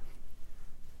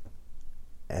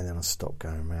then I stopped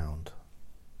going around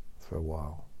for a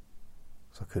while.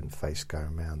 So I couldn't face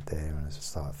going around there, and as I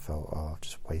started, I felt, oh, I've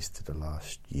just wasted the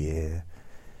last year,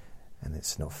 and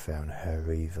it's not fair on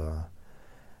her either.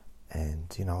 And,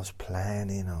 I was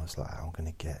planning, I was like, I'm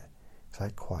going to get, because I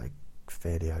had quite a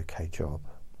fairly okay job.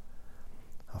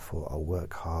 I thought, I'll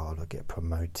work hard, I'll get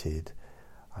promoted,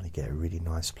 I'll get a really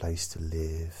nice place to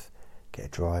live, get a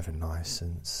driving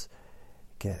licence,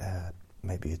 get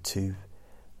maybe a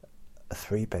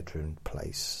 3-bedroom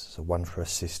place, so one for her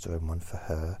sister and one for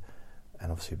her,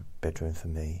 and obviously a bedroom for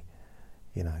me.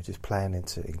 Just planning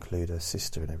to include her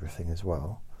sister and everything as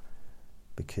well,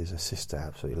 because her sister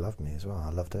absolutely loved me as well. I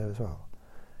loved her as well.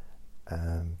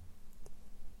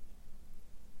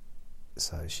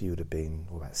 So she would have been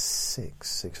about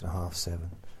 6.5,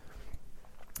 7.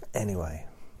 Anyway,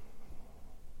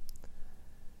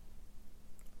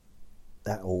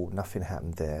 nothing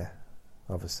happened there.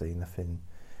 Obviously, nothing,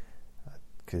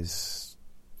 because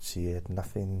she had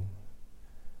nothing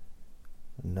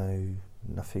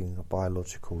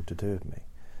biological to do with me.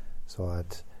 So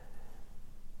I'd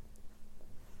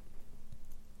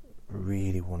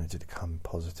really wanted it to come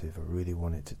positive. I really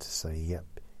wanted it to say, yep,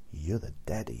 you're the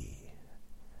daddy.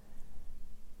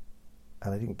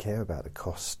 And I didn't care about the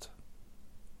cost.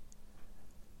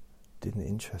 It didn't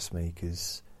interest me,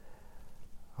 because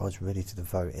I was ready to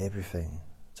devote everything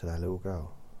to that little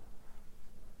girl.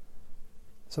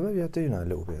 So maybe I do know a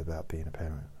little bit about being a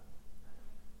parent,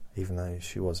 even though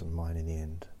she wasn't mine in the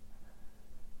end.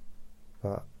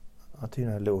 But I do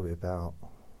know a little bit about,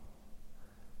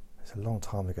 it's a long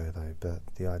time ago though, but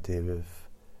the idea of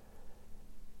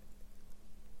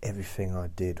everything I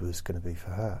did was going to be for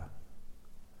her.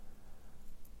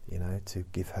 To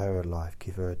give her a life,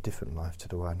 give her a different life to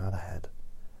the one I had,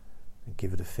 and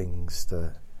give her the things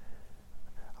that,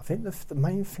 I think the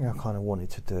main thing I kind of wanted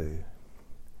to do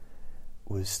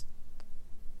was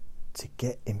to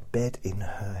embed in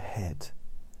her head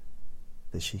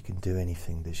that she can do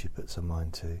anything that she puts her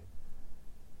mind to.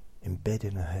 Embed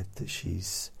in her head that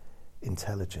she's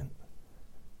intelligent,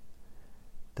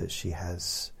 that she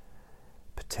has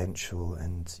potential,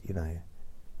 and,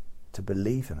 to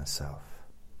believe in herself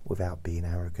without being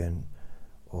arrogant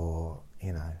or,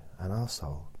 an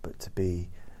arsehole, but to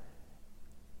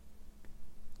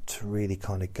really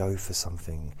kind of go for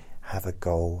something, have a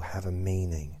goal, have a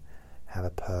meaning, have a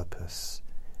purpose,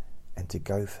 and to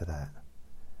go for that.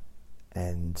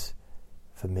 And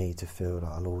for me to feel that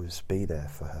I'll always be there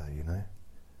for her,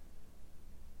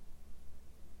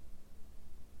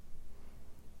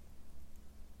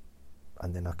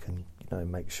 And then I can,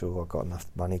 make sure I've got enough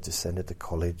money to send her to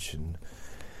college and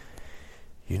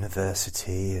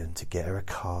university, and to get her a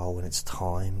car when it's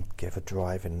time, give her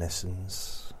driving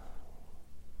lessons.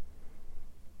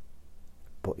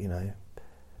 But,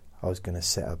 I was going to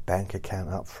set a bank account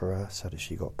up for her so that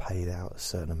she got paid out a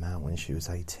certain amount when she was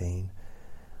 18.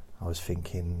 I was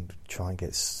thinking, try and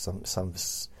get some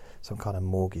kind of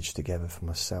mortgage together for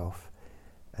myself,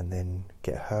 and then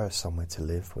get her somewhere to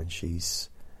live when she's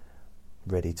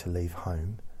ready to leave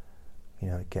home.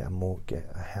 Get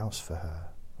a house for her,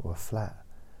 or a flat,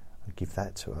 and give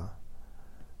that to her.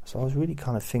 So I was really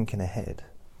kind of thinking ahead.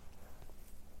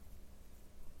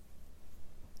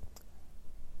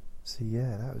 So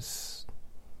yeah, that was.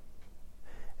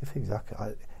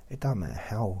 It doesn't matter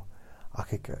how I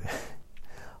could go.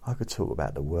 I could talk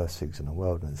about the worst things in the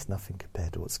world, and it's nothing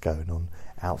compared to what's going on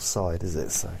outside, is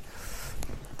it? So,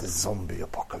 the zombie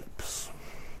apocalypse.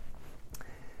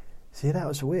 See, that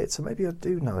was weird. So maybe I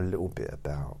do know a little bit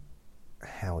about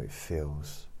how it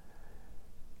feels,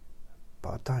 but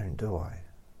I don't, do I?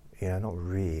 Not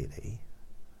really.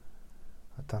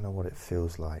 I don't know what it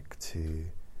feels like to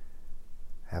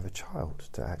have a child,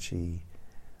 to actually.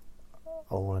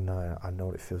 I know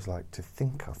what it feels like to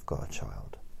think I've got a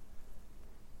child.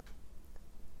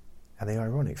 And the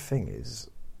ironic thing is,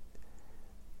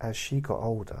 as she got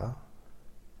older,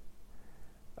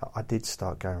 I did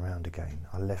start going around again.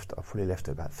 I probably left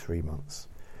it about 3 months.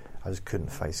 I just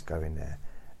couldn't face going there,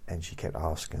 and she kept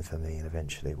asking for me, and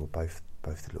eventually, both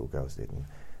the little girls did, and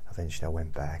eventually I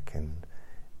went back, and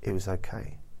it was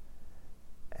okay.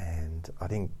 And I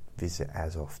didn't visit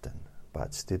as often,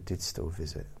 but did still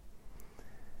visit.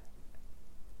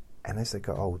 And as they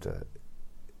got older,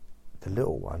 the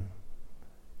little one,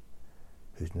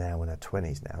 who's now in her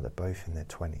 20s now, they're both in their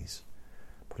 20s,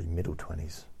 probably middle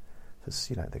 20s, because,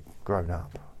 they're grown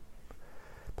up,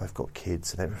 both got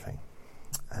kids and everything.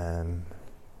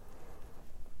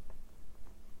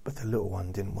 But the little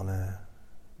one didn't want to,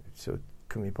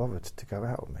 couldn't be bothered to go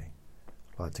out with me,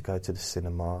 like to go to the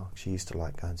cinema. She used to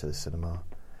like going to the cinema.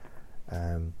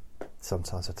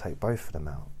 Sometimes I take both of them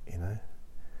out,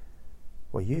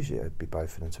 Well, usually it would be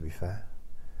both of them, to be fair.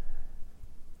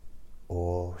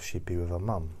 or she'd be with her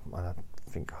mum. And I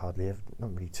think hardly ever,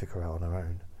 not really took her out on her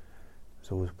own. It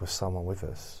was always with someone with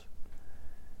us.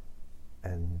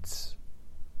 And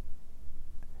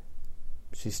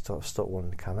she stopped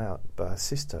wanting to come out, but her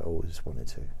sister always wanted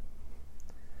to.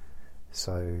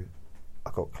 So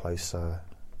I got closer.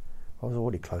 I was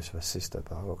already close with her sister,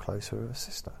 but I got closer with her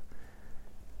sister.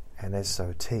 And as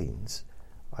so teens,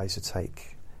 I used to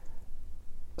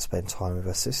spend time with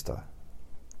her sister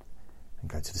and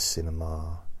go to the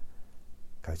cinema,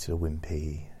 go to the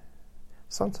Wimpy.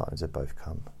 Sometimes they'd both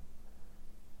come.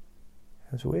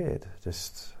 It was weird,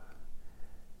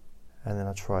 and then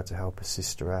I tried to help her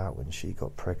sister out when she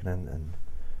got pregnant and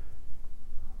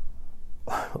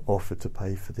offered to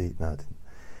pay for no, I didn't.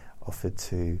 Offered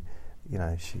to,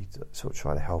 she sort of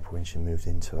tried to help her when she moved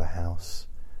into her house.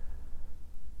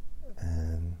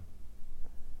 And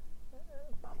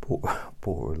I bought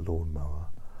her a lawnmower.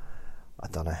 I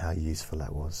don't know how useful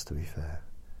that was, to be fair.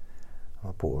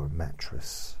 I bought her a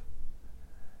mattress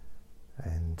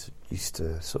and used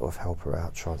to sort of help her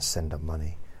out, try and send her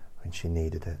money when she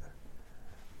needed it.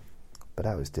 But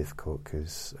that was difficult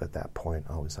because at that point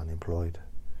I was unemployed.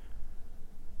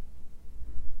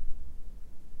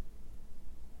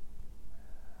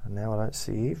 And now I don't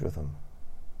see either of them.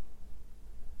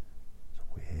 It's a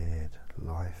weird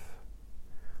life.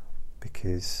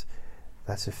 Because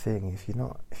that's the thing,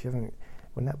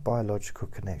 when that biological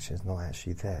connection is not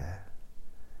actually there,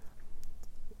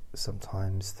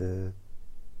 sometimes the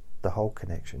whole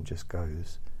connection just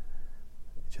goes,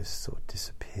 it just sort of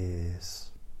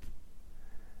disappears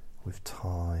with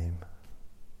time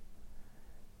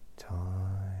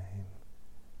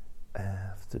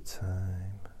after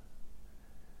time.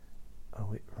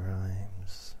 Oh, it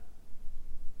rhymes.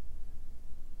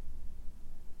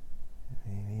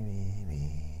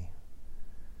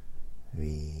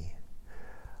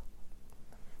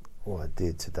 What I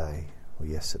did today, or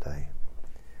yesterday,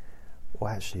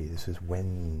 well actually this was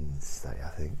Wednesday I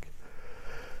think,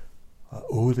 I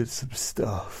ordered some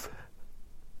stuff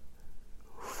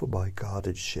for my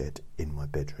garden shed in my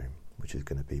bedroom, which is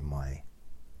going to be my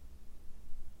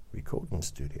recording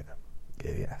studio.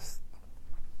 Yes.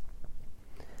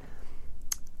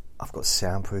 I've got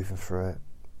soundproofing for it,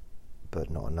 but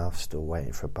not enough, still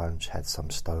waiting for a bunch, had some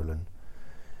stolen,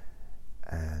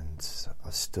 and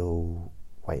I'm still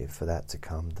waiting for that to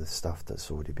come, the stuff that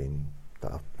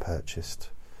I've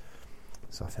purchased.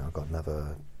 So I think I've got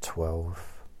another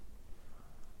 12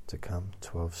 to come,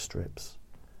 12 strips.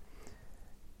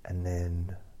 And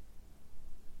then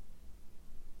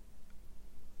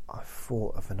I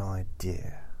thought of an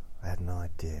idea. I had an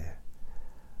idea.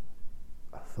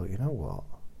 I thought, you know what?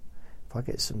 If I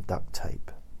get some duct tape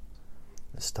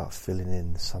and start filling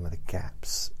in some of the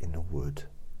gaps in the wood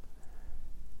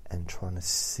and trying to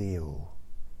seal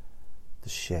the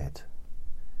shed,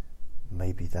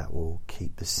 maybe that will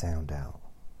keep the sound out.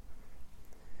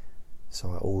 So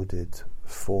I ordered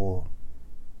 4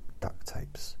 duct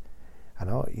tapes, and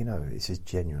this is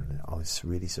genuine. I was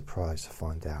really surprised to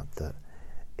find out that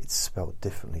it's spelt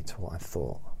differently to what I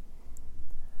thought.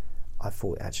 I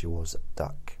thought it actually was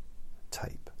duck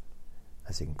tape,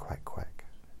 as in quack quack.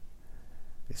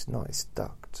 It's not, it's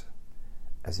duct,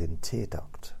 as in tear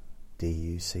duct,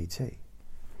 D-U-C-T.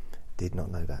 Did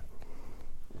not know that.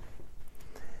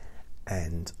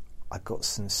 And I got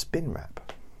some spin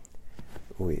wrap,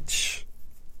 which,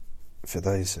 for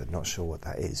those who are not sure what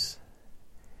that is,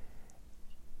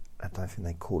 I don't think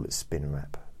they call it spin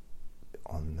wrap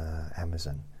on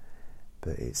Amazon,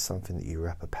 but it's something that you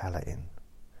wrap a pallet in.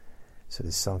 So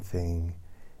there's something,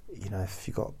 if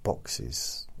you got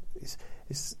boxes,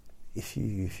 it's if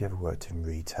you ever worked in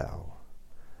retail,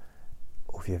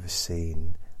 or if you ever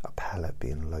seen a pallet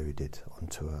being loaded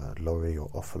onto a lorry or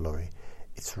off a lorry,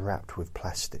 it's wrapped with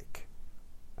plastic,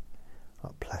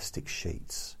 like plastic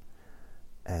sheets.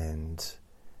 And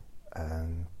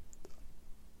I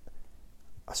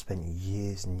spent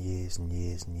years and years and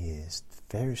years and years,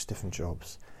 various different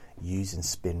jobs, using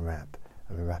spin wrap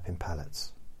and wrapping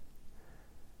pallets.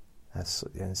 And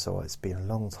so it's been a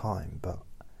long time, but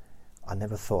I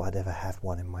never thought I'd ever have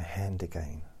one in my hand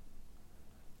again.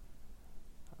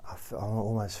 I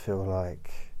almost feel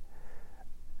like,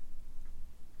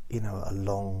 a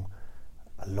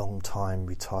long time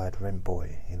retired rent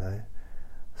boy,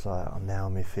 It's like I'm now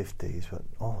in my 50s, but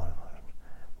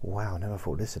wow, I never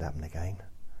thought this would happen again.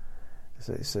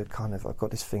 It's a kind of, I've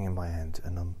got this thing in my hand,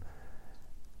 and I'm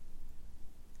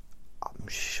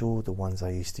sure the ones I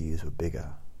used to use were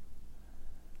bigger,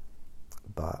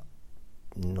 but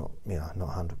not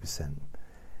 100%.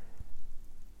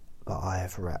 But I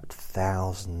have wrapped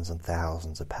thousands and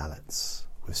thousands of pallets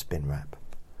with spin wrap,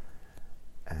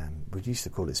 we used to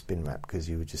call it spin wrap because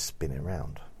you would just spin it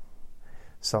around.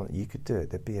 Something you could do it.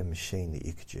 There'd be a machine that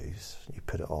you could use. You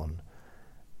put it on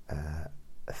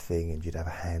a thing, and you'd have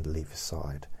a handle either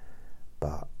side.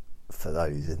 But for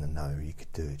those in the know, you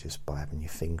could do it just by having your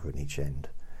finger in each end.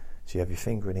 So you have your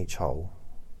finger in each hole,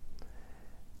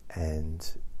 and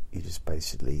you just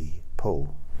basically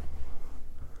pull.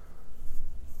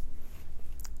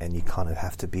 And you kind of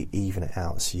have to even it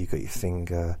out. So you've got your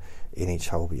finger in each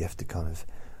hole, but you have to kind of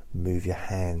move your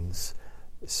hands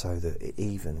so that it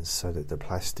evens, so that the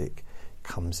plastic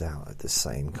comes out at the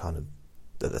same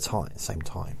same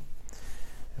time.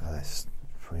 That's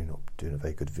probably not doing a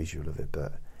very good visual of it,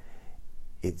 but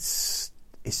it's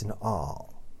an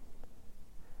art.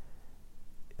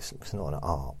 It's not an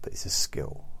art, but it's a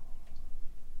skill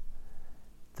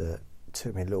that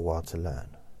took me a little while to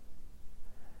learn.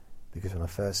 Because when I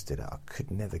first did it, I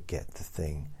could never get the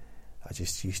thing. I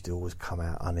just used to always come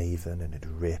out uneven, and it'd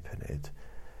rip, and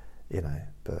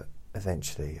but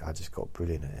eventually I just got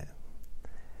brilliant at it.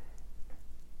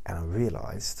 And I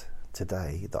realised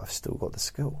today that I've still got the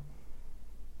skill.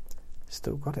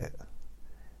 Still got it.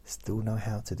 Still know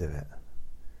how to do it.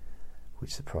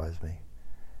 Which surprised me.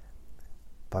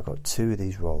 But I got 2 of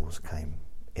these rolls came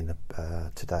in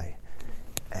today.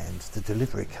 And the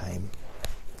delivery came.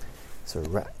 So,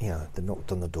 they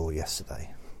knocked on the door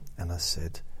yesterday, and I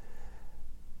said,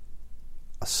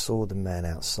 I saw the man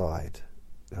outside.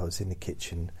 I was in the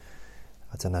kitchen,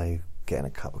 I don't know, getting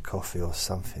a cup of coffee or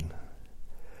something,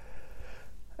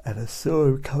 and I saw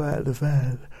him come out of the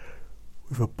van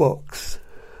with a box.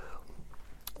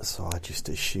 So I just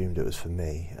assumed it was for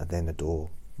me, and then the door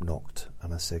knocked,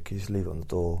 and I said, can you just leave it on the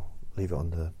door, leave it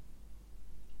on the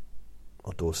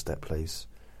doorstep, please?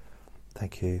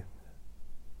 Thank you.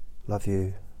 Love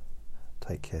you.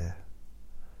 Take care.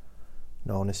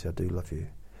 No, honestly, I do love you.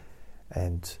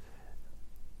 And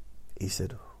he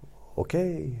said,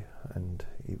 okay. And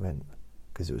he went,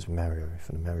 because it was Mario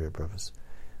from the Mario Brothers.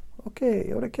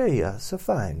 Okay, so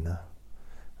fine.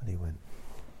 And he went,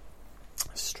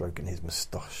 stroking his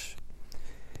moustache.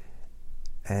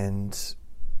 And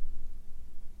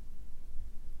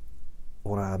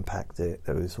when I unpacked it,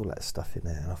 there was all that stuff in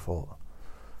there, and I thought,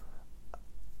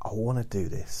 I want to do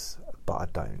this, but I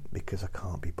don't, because I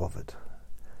can't be bothered.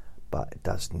 But it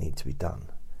does need to be done.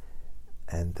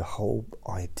 And the whole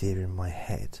idea in my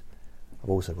head, I've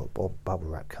also got bubble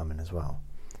wrap coming as well,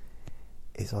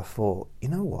 is I thought, you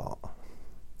know what?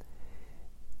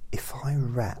 If I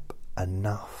wrap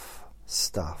enough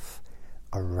stuff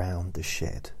around the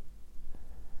shed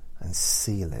and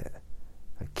seal it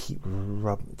and keep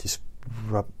rolling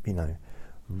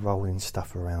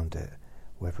stuff around it,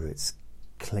 whether it's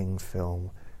cling film,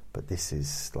 but this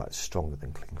is like stronger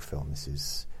than cling film.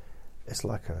 It's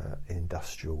like an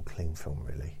industrial cling film,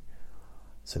 really.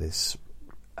 So this,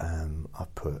 I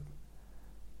put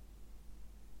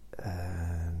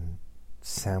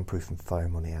soundproofing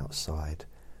foam on the outside,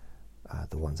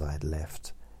 the ones I had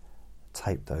left,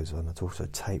 taped those on. I'd also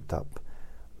taped up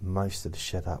most of the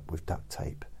shed up with duct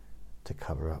tape to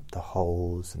cover up the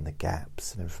holes and the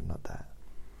gaps and everything like that.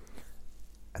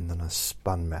 And then I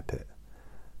spun wrap it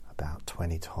about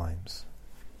 20 times.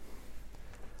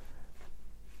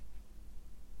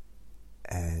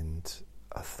 And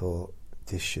I thought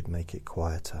this should make it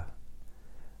quieter.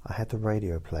 I had the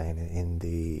radio playing in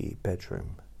the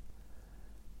bedroom,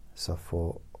 so I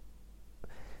thought,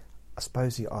 I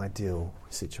suppose the ideal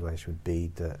situation would be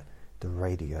that the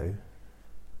radio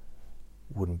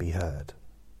wouldn't be heard.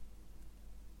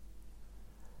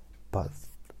 But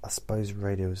I suppose the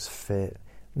radio was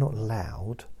not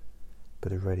loud,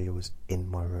 but the radio was in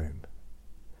my room.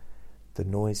 The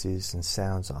noises and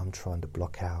sounds that I'm trying to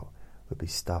block out would be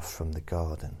stuff from the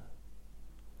garden,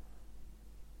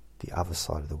 the other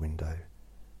side of the window,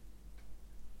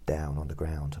 down on the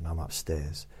ground, and I'm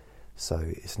upstairs. So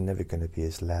it's never going to be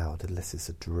as loud unless it's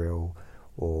a drill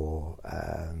or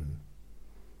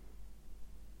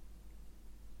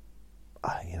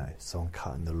someone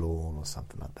cutting the lawn or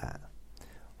something like that,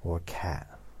 or a cat.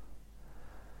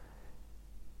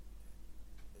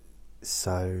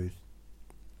 So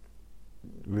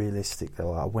realistic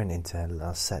though, I went into it,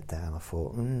 I sat down, I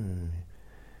thought, and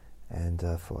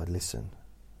I thought I'd listen.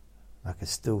 I could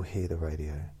still hear the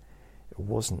radio. It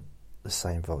wasn't the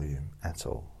same volume at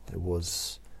all. It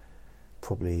was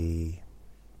probably,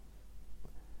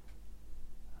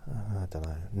 I don't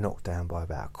know, knocked down by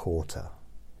about a quarter,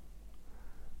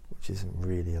 which isn't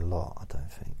really a lot, I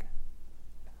don't think.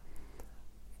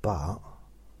 But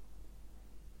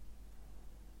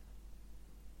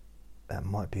that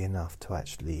might be enough to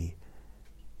actually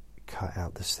cut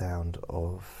out the sound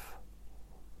of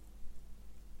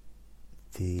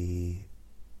the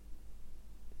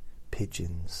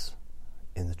pigeons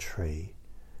in the tree,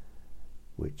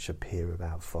 which appear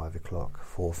about 4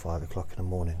 or 5 o'clock in the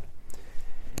morning.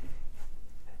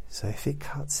 So if it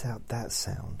cuts out that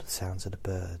sound, the sounds of the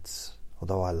birds,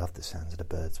 although I love the sounds of the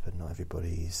birds, but not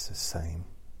everybody is the same.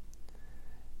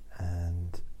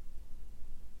 And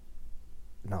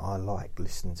no, I like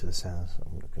listening to the sounds.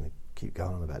 I'm not going to keep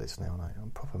going on about this now,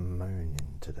 I'm proper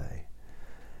moaning today.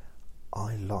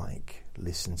 I like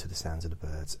listening to the sounds of the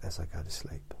birds as I go to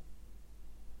sleep.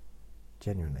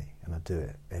 Genuinely, and I do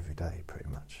it every day pretty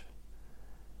much.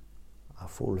 I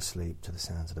fall asleep to the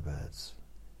sounds of the birds.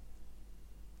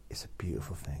 It's a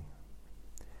beautiful thing.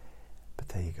 But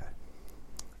there you go.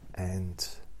 And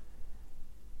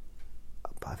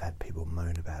I've had people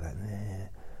moan about it.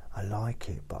 I like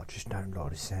it, but I just don't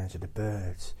like the sounds of the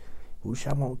birds. Will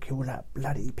someone kill that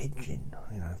bloody pigeon?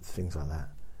 Things like that.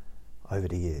 Over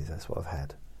the years, that's what I've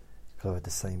had. Because I've had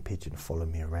the same pigeon follow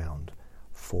me around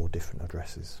 4 different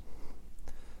addresses.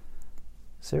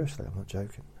 Seriously, I'm not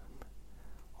joking.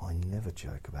 I never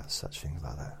joke about such things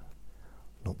like that.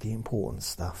 Not the important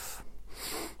stuff.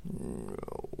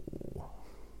 No.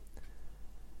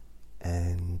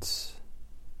 And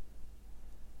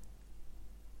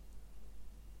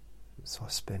so I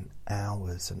spent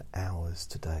hours and hours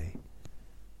today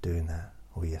doing that,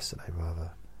 or yesterday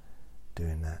rather,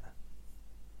 doing that.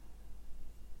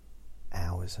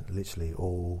 Hours, and literally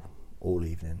all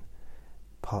evening,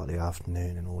 partly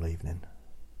afternoon and all evening,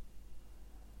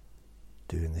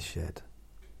 doing the shed.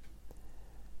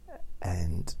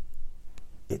 And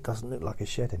it doesn't look like a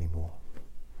shed anymore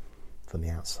from the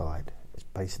outside. It's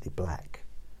basically black,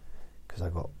 because I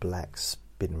got black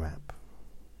spin wrap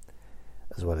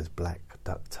as well as black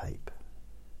duct tape,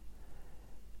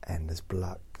 and there's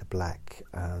the black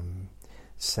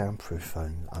soundproof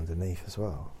foam underneath as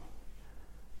well.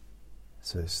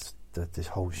 So it's this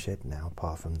whole shed now,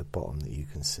 apart from the bottom that you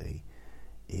can see,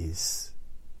 is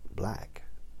black.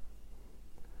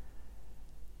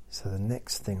 So the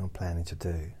next thing I'm planning to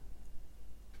do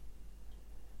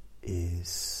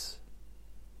is,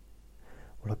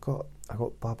 well, I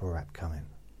got bubble wrap coming.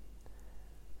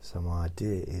 So my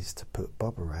idea is to put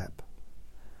bubble wrap,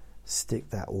 stick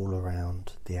that all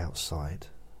around the outside,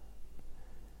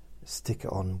 stick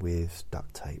it on with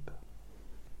duct tape,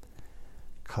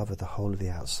 cover the whole of the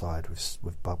outside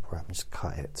with bubble wrap, and just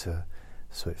cut it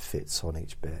so it fits on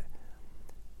each bit,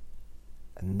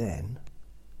 and then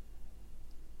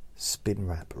spin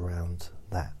wrap around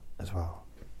that as well.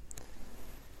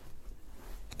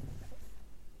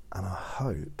 And I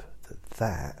hope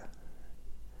that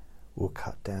will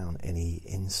cut down any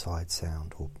inside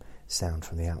sound or sound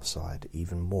from the outside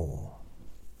even more.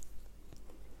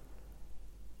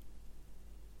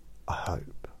 I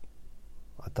hope.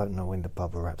 I don't know when the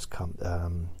bubble wraps come. I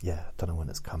don't know when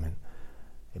it's coming.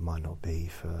 It might not be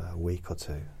for a week or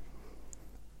 2.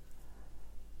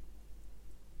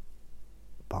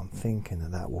 But I'm thinking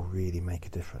that will really make a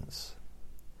difference.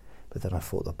 But then I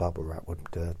thought the bubble wrap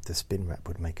the spin wrap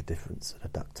would make a difference, and the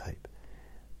duct tape.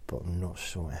 But I'm not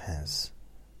sure it has.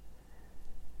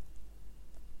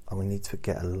 I will need to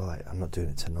get a light. I'm not doing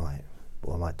it tonight,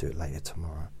 but I might do it later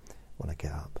tomorrow when I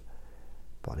get up.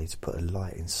 But I need to put a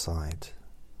light inside.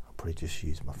 I'll probably just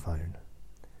use my phone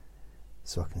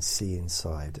so I can see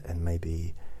inside, and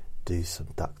maybe do some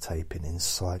duct taping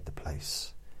inside the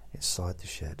place, inside the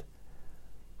shed,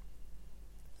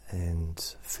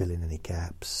 and fill in any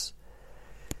gaps.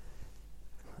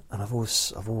 And I've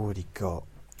already got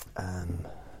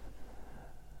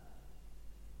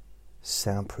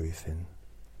soundproofing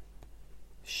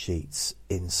sheets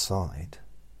inside,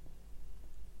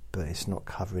 but it's not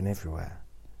covering everywhere.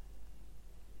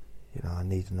 I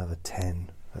need another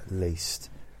 10 at least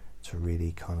to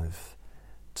really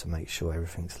to make sure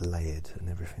everything's layered and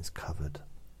everything's covered.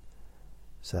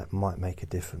 So that might make a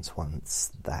difference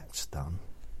once that's done.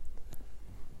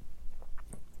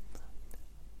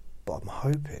 But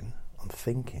I'm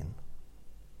thinking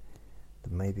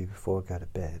that maybe before I go to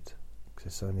bed, because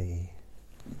it's only,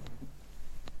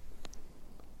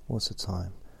 what's the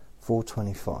time?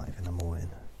 4:25 in the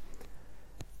morning.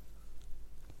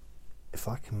 If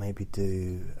I can maybe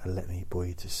do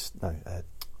a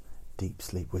deep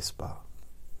sleep whisper,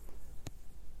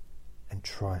 and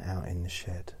try it out in the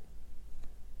shed,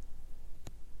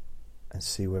 and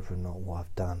see whether or not what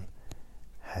I've done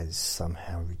has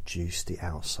somehow reduced the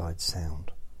outside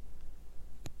sound,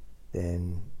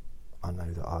 then I know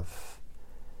that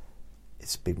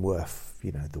it's been worth,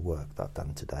 the work that I've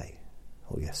done today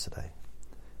or yesterday.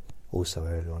 Also,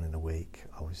 earlier on in the week,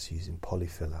 I was using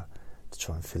polyfiller to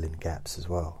try and fill in gaps as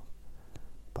well.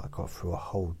 But but I got through a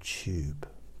whole tube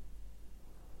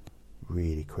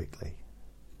really quickly.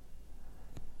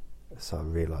 So I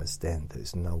realised then that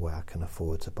there's no way I can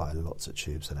afford to buy lots of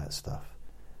tubes of that stuff,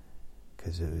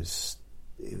 because it was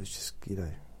just,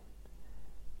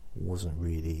 wasn't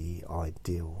really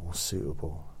ideal or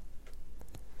suitable.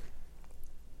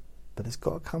 But there's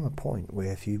got to come a point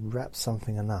where if you wrap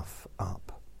something enough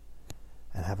up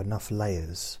and have enough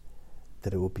layers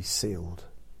that it will be sealed.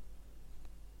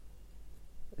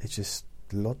 It's just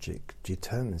logic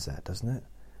determines that, doesn't it?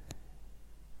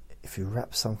 If you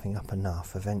wrap something up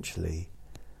enough, eventually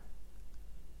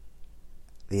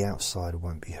the outside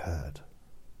won't be heard.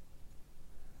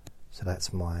 So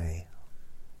that's my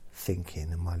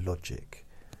thinking and my logic,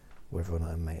 whether or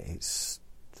not it's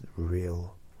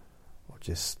real or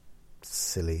just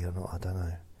silly or not, I don't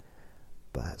know.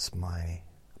 But that's my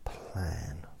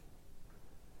plan.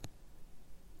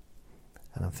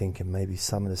 And I'm thinking maybe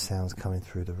some of the sounds coming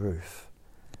through the roof,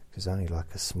 because only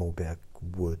like a small bit of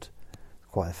wood,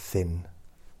 quite a thin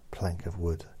plank of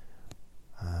wood,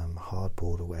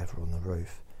 hardboard or whatever on the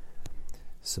roof.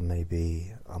 So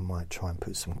maybe I might try and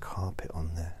put some carpet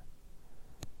on there.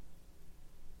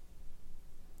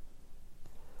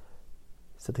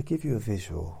 So to give you a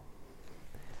visual,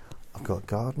 I've got a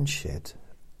garden shed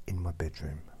in my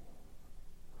bedroom,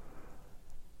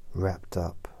 wrapped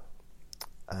up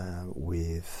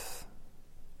with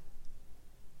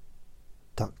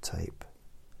duct tape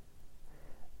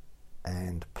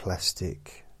and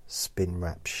plastic spin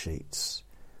wrap sheets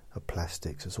of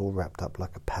plastics. It's all wrapped up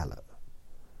like a pallet,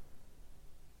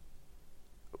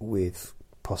 with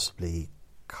possibly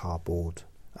cardboard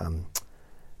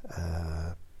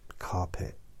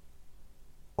carpet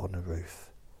on the roof,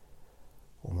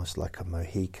 almost like a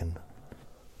Mohican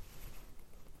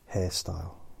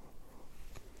hairstyle.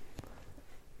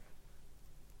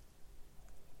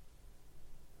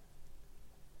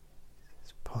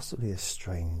 It's possibly a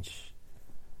strange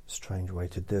way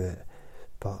to do it,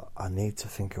 but I need to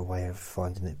think a way of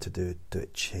finding it to do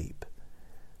it cheap,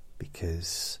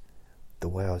 because the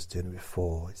way I was doing it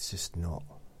before, it's just going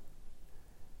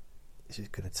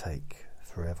to take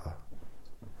forever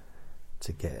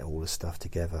to get all the stuff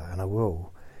together. And I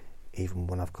will, even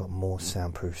when I've got more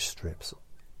soundproof strips,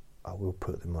 I will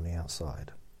put them on the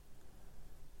outside.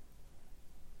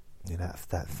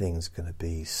 That thing's going to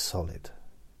be solid,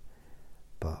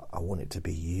 but I want it to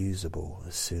be usable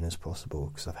as soon as possible,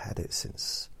 because I've had it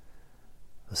since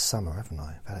the summer, haven't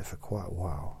I? I've had it for quite a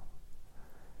while.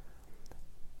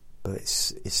 But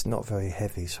it's not very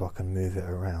heavy, so I can move it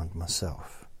around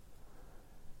myself,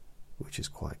 which is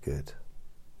quite good.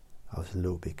 I was a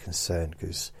little bit concerned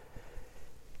because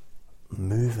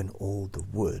moving all the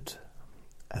wood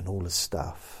and all the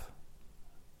stuff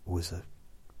was a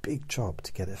big job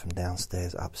to get it from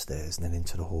downstairs, upstairs, and then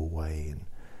into the hallway, and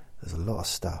there's a lot of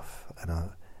stuff.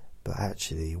 But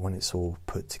actually, when it's all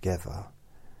put together,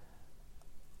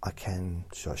 I can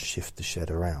just shift the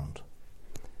shed around.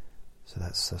 So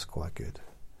that's quite good,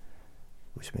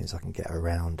 which means I can get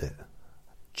around it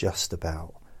just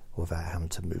about without having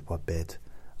to move my bed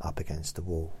up against the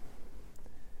wall.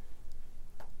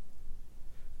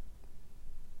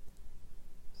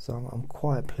 So I'm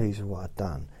quite pleased with what I've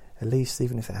done. At least,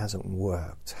 even if it hasn't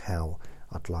worked how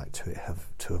I'd like to have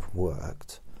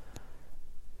worked,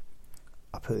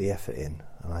 I put the effort in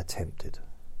and I attempted.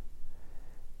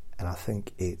 And I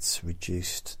think it's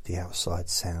reduced the outside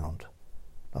sound.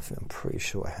 I'm pretty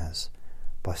sure it has,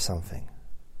 by something.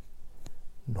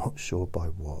 Not sure by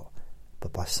what,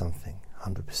 but by something,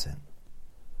 100%.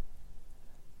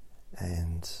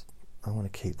 And I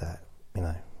want to keep that,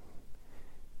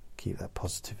 keep that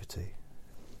positivity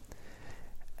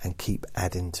and keep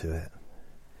adding to it.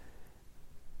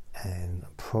 And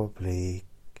probably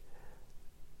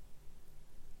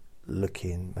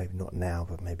looking, maybe not now,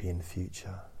 but maybe in the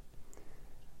future,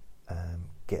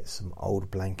 get some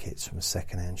old blankets from a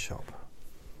second-hand shop,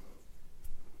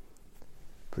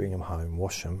 bring them home,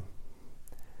 wash them,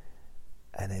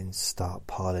 and then start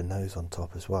piling those on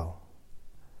top as well.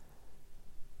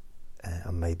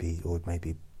 And maybe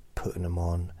putting them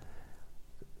on,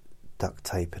 duct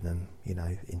taping them,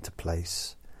 into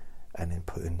place, and then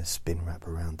putting the spin wrap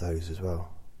around those as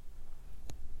well.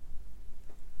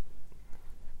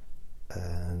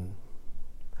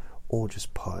 Or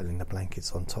just piling the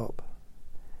blankets on top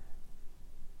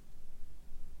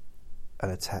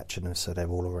and attaching them so they're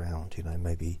all around,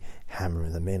 maybe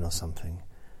hammering them in or something,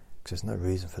 because there's no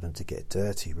reason for them to get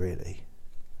dirty, really,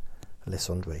 unless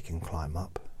Andre can climb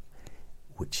up,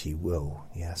 which he will.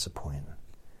 Yeah, that's the point.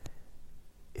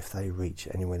 If they reach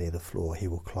anywhere near the floor, he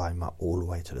will climb up all the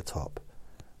way to the top.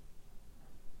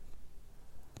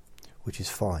 which is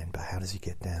fine, but how does he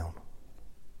get down?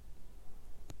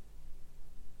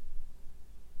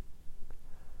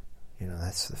 You know,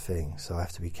 that's the thing, so I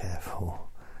have to be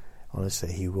careful.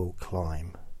 Honestly, he will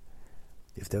climb.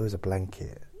 If there was a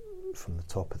blanket from the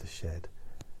top of the shed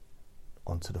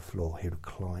onto the floor, he would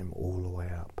climb all the way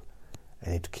up,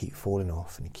 and he'd keep falling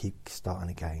off, and he'd keep starting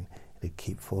again, and he'd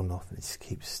keep falling off, and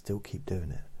he'd still keep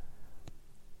doing it.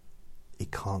 He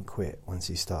can't quit once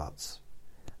he starts.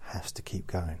 Has to keep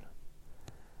going.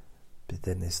 But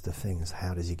then there's the thing is,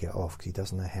 how does he get off? Because he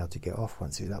doesn't know how to get off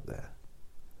once he's up there.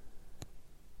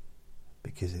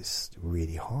 Because it's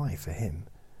really high for him.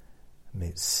 I mean,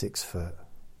 it's 6 foot.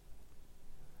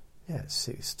 Yeah,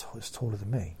 it's taller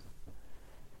than me.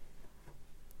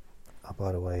 Oh,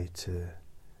 by the way, to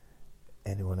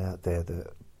anyone out there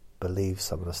that believes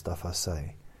some of the stuff I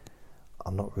say,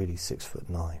 I'm not really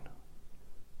 6'9".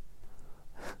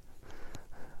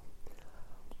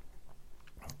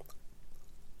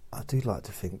 I do like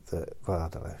to think that, well, I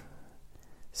don't know,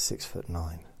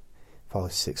 6'9". If I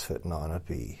was 6'9", I'd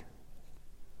be.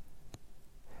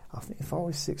 I think if I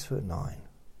was 6'9",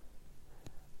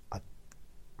 I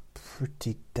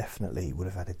pretty definitely would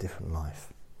have had a different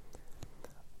life.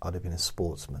 I'd have been a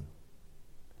sportsman.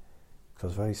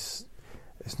 Because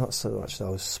it's not so much that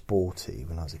I was sporty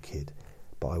when I was a kid,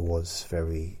 but I was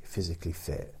very physically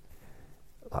fit,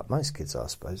 like most kids are, I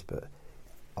suppose. But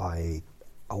I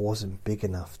wasn't big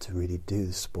enough to really do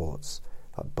the sports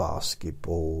like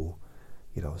basketball.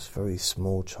 You know, I was a very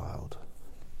small child.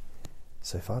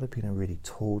 So if I'd have been a really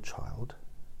tall child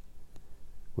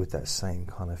with that same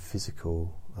kind of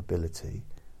physical ability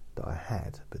that I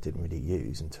had but didn't really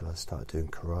use until I started doing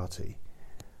karate,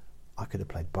 I could have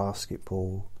played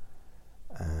basketball,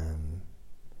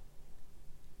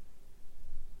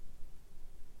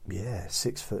 yeah,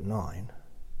 6'9",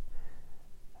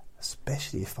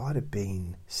 especially if I'd have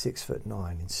been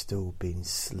 6'9" and still been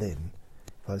slim,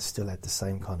 if I'd still had the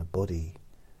same kind of body,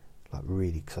 like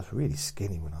really, because I was really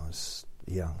skinny when I was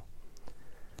young.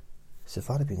 So if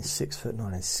I'd have been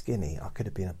 6'9" and skinny, I could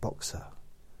have been a boxer,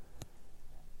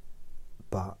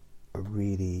 but a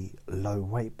really low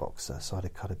weight boxer. So I'd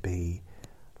have kind of be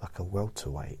like a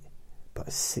welterweight, but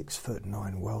a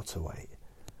 6'9" welterweight,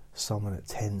 someone at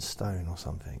 10 stone or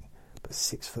something, but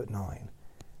 6'9"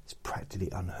 is practically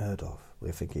unheard of. Well,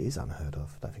 I think it is unheard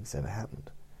of. I don't think it's ever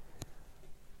happened.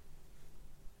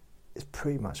 It's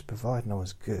pretty much, providing I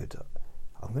was good,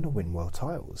 I'm going to win world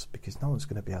titles, because no one's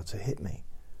going to be able to hit me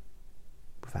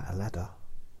without a ladder.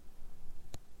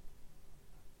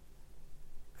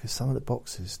 Because some of the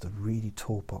boxers, the really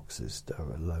tall boxers that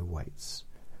are at low weights,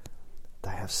 they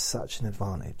have such an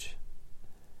advantage.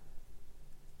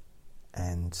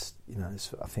 And, you know,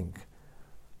 I think,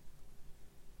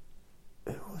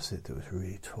 who was it that was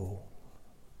really tall?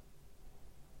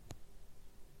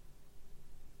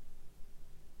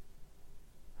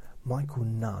 Michael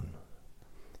Nunn.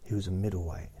 He was a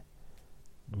middleweight,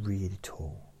 really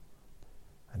tall,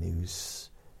 and he was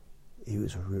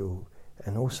a real.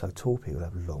 And also, tall people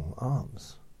have long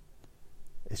arms.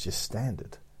 It's just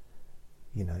standard.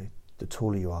 You know, the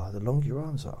taller you are, the longer your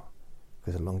arms are,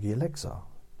 because the longer your legs are.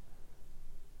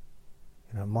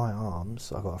 You know, my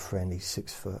arms, I've got a friend, he's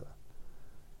 6 foot,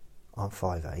 I'm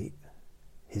 5'8",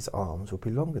 his arms would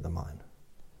be longer than mine.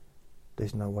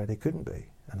 There's no way they couldn't be,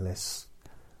 unless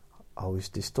I was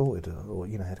distorted or,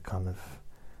 you know, had kind of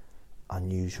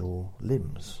unusual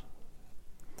limbs.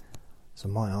 So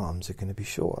my arms are going to be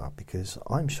shorter because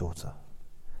I'm shorter.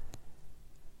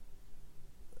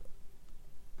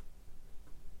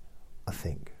 I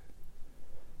think.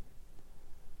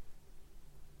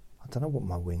 I don't know what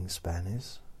my wingspan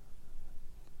is.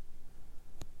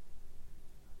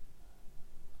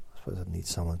 I suppose I'd need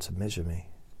someone to measure me.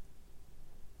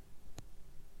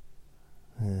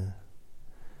 Yeah.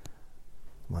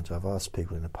 Mind you, I've asked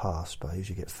people in the past, but I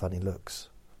usually get funny looks.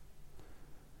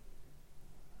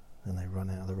 Then they run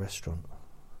out of the restaurant.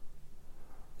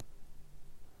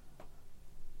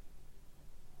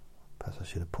 Perhaps I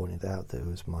should have pointed out that it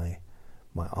was my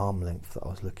arm length that I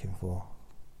was looking for.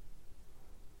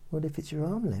 Well, if it's your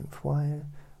arm length, why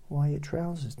are your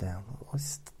trousers down?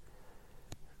 Because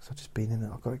I've just been in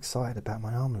it. I got excited about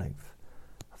my arm length.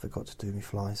 I forgot to do my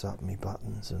flies up, my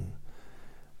buttons, and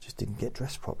just didn't get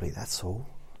dressed properly, that's all.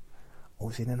 I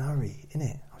was in a hurry,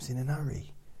 innit? I was in a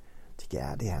hurry to get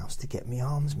out of the house to get my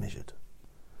arms measured.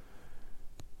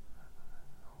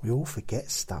 We all forget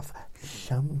stuff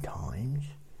sometimes.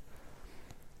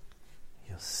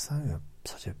 You're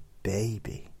such a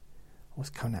baby.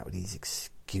 Always coming out with these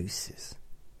excuses.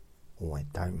 Oh,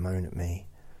 don't moan at me.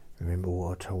 Remember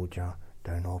what I told you?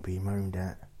 Don't all be moaned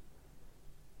at.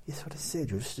 Yes, what I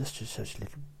said. You're just such a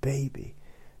little baby.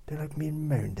 Don't like me and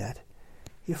moan, Dad.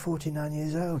 You're 49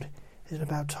 years old. Isn't it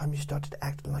about time you started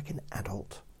acting like an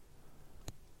adult?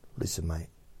 Listen, mate.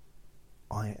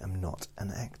 I am not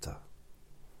an actor.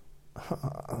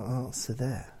 I'll answer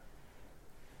there.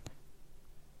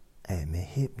 I'm a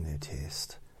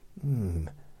hypnotist.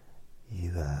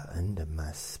 You are under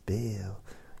my spell.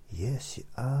 Yes, you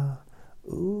are.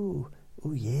 Ooh,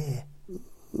 yeah.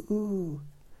 Ooh.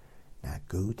 Now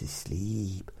go to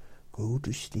sleep. Go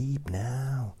to sleep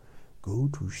now. Go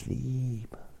to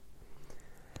sleep.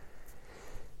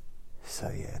 So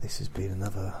yeah, this has been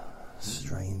another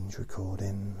strange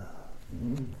recording.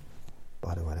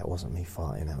 By the way, that wasn't me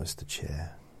farting, that was the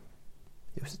chair.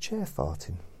 It was the chair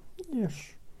farting.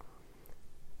 Yes.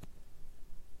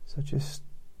 So just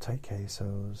take care of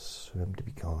yourselves, remember to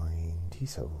be kind to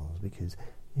yourselves, because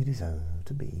you deserve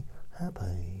to be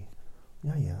happy.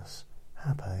 Yes,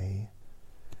 happy.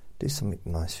 Do something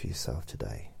nice for yourself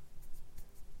today.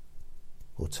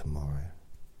 Or tomorrow.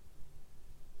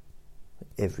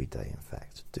 Every day, in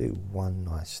fact. Do one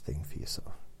nice thing for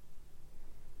yourself.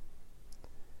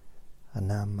 And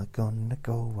I'm gonna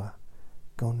go,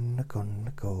 gonna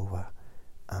go,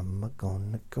 I'm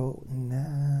gonna go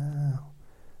now.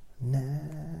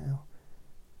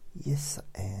 Yes,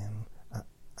 I am.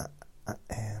 I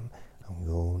am. I'm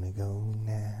gonna go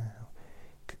now.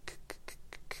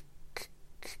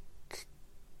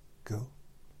 Go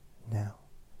now.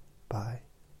 Bye,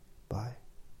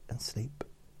 and sleep.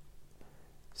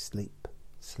 Sleep.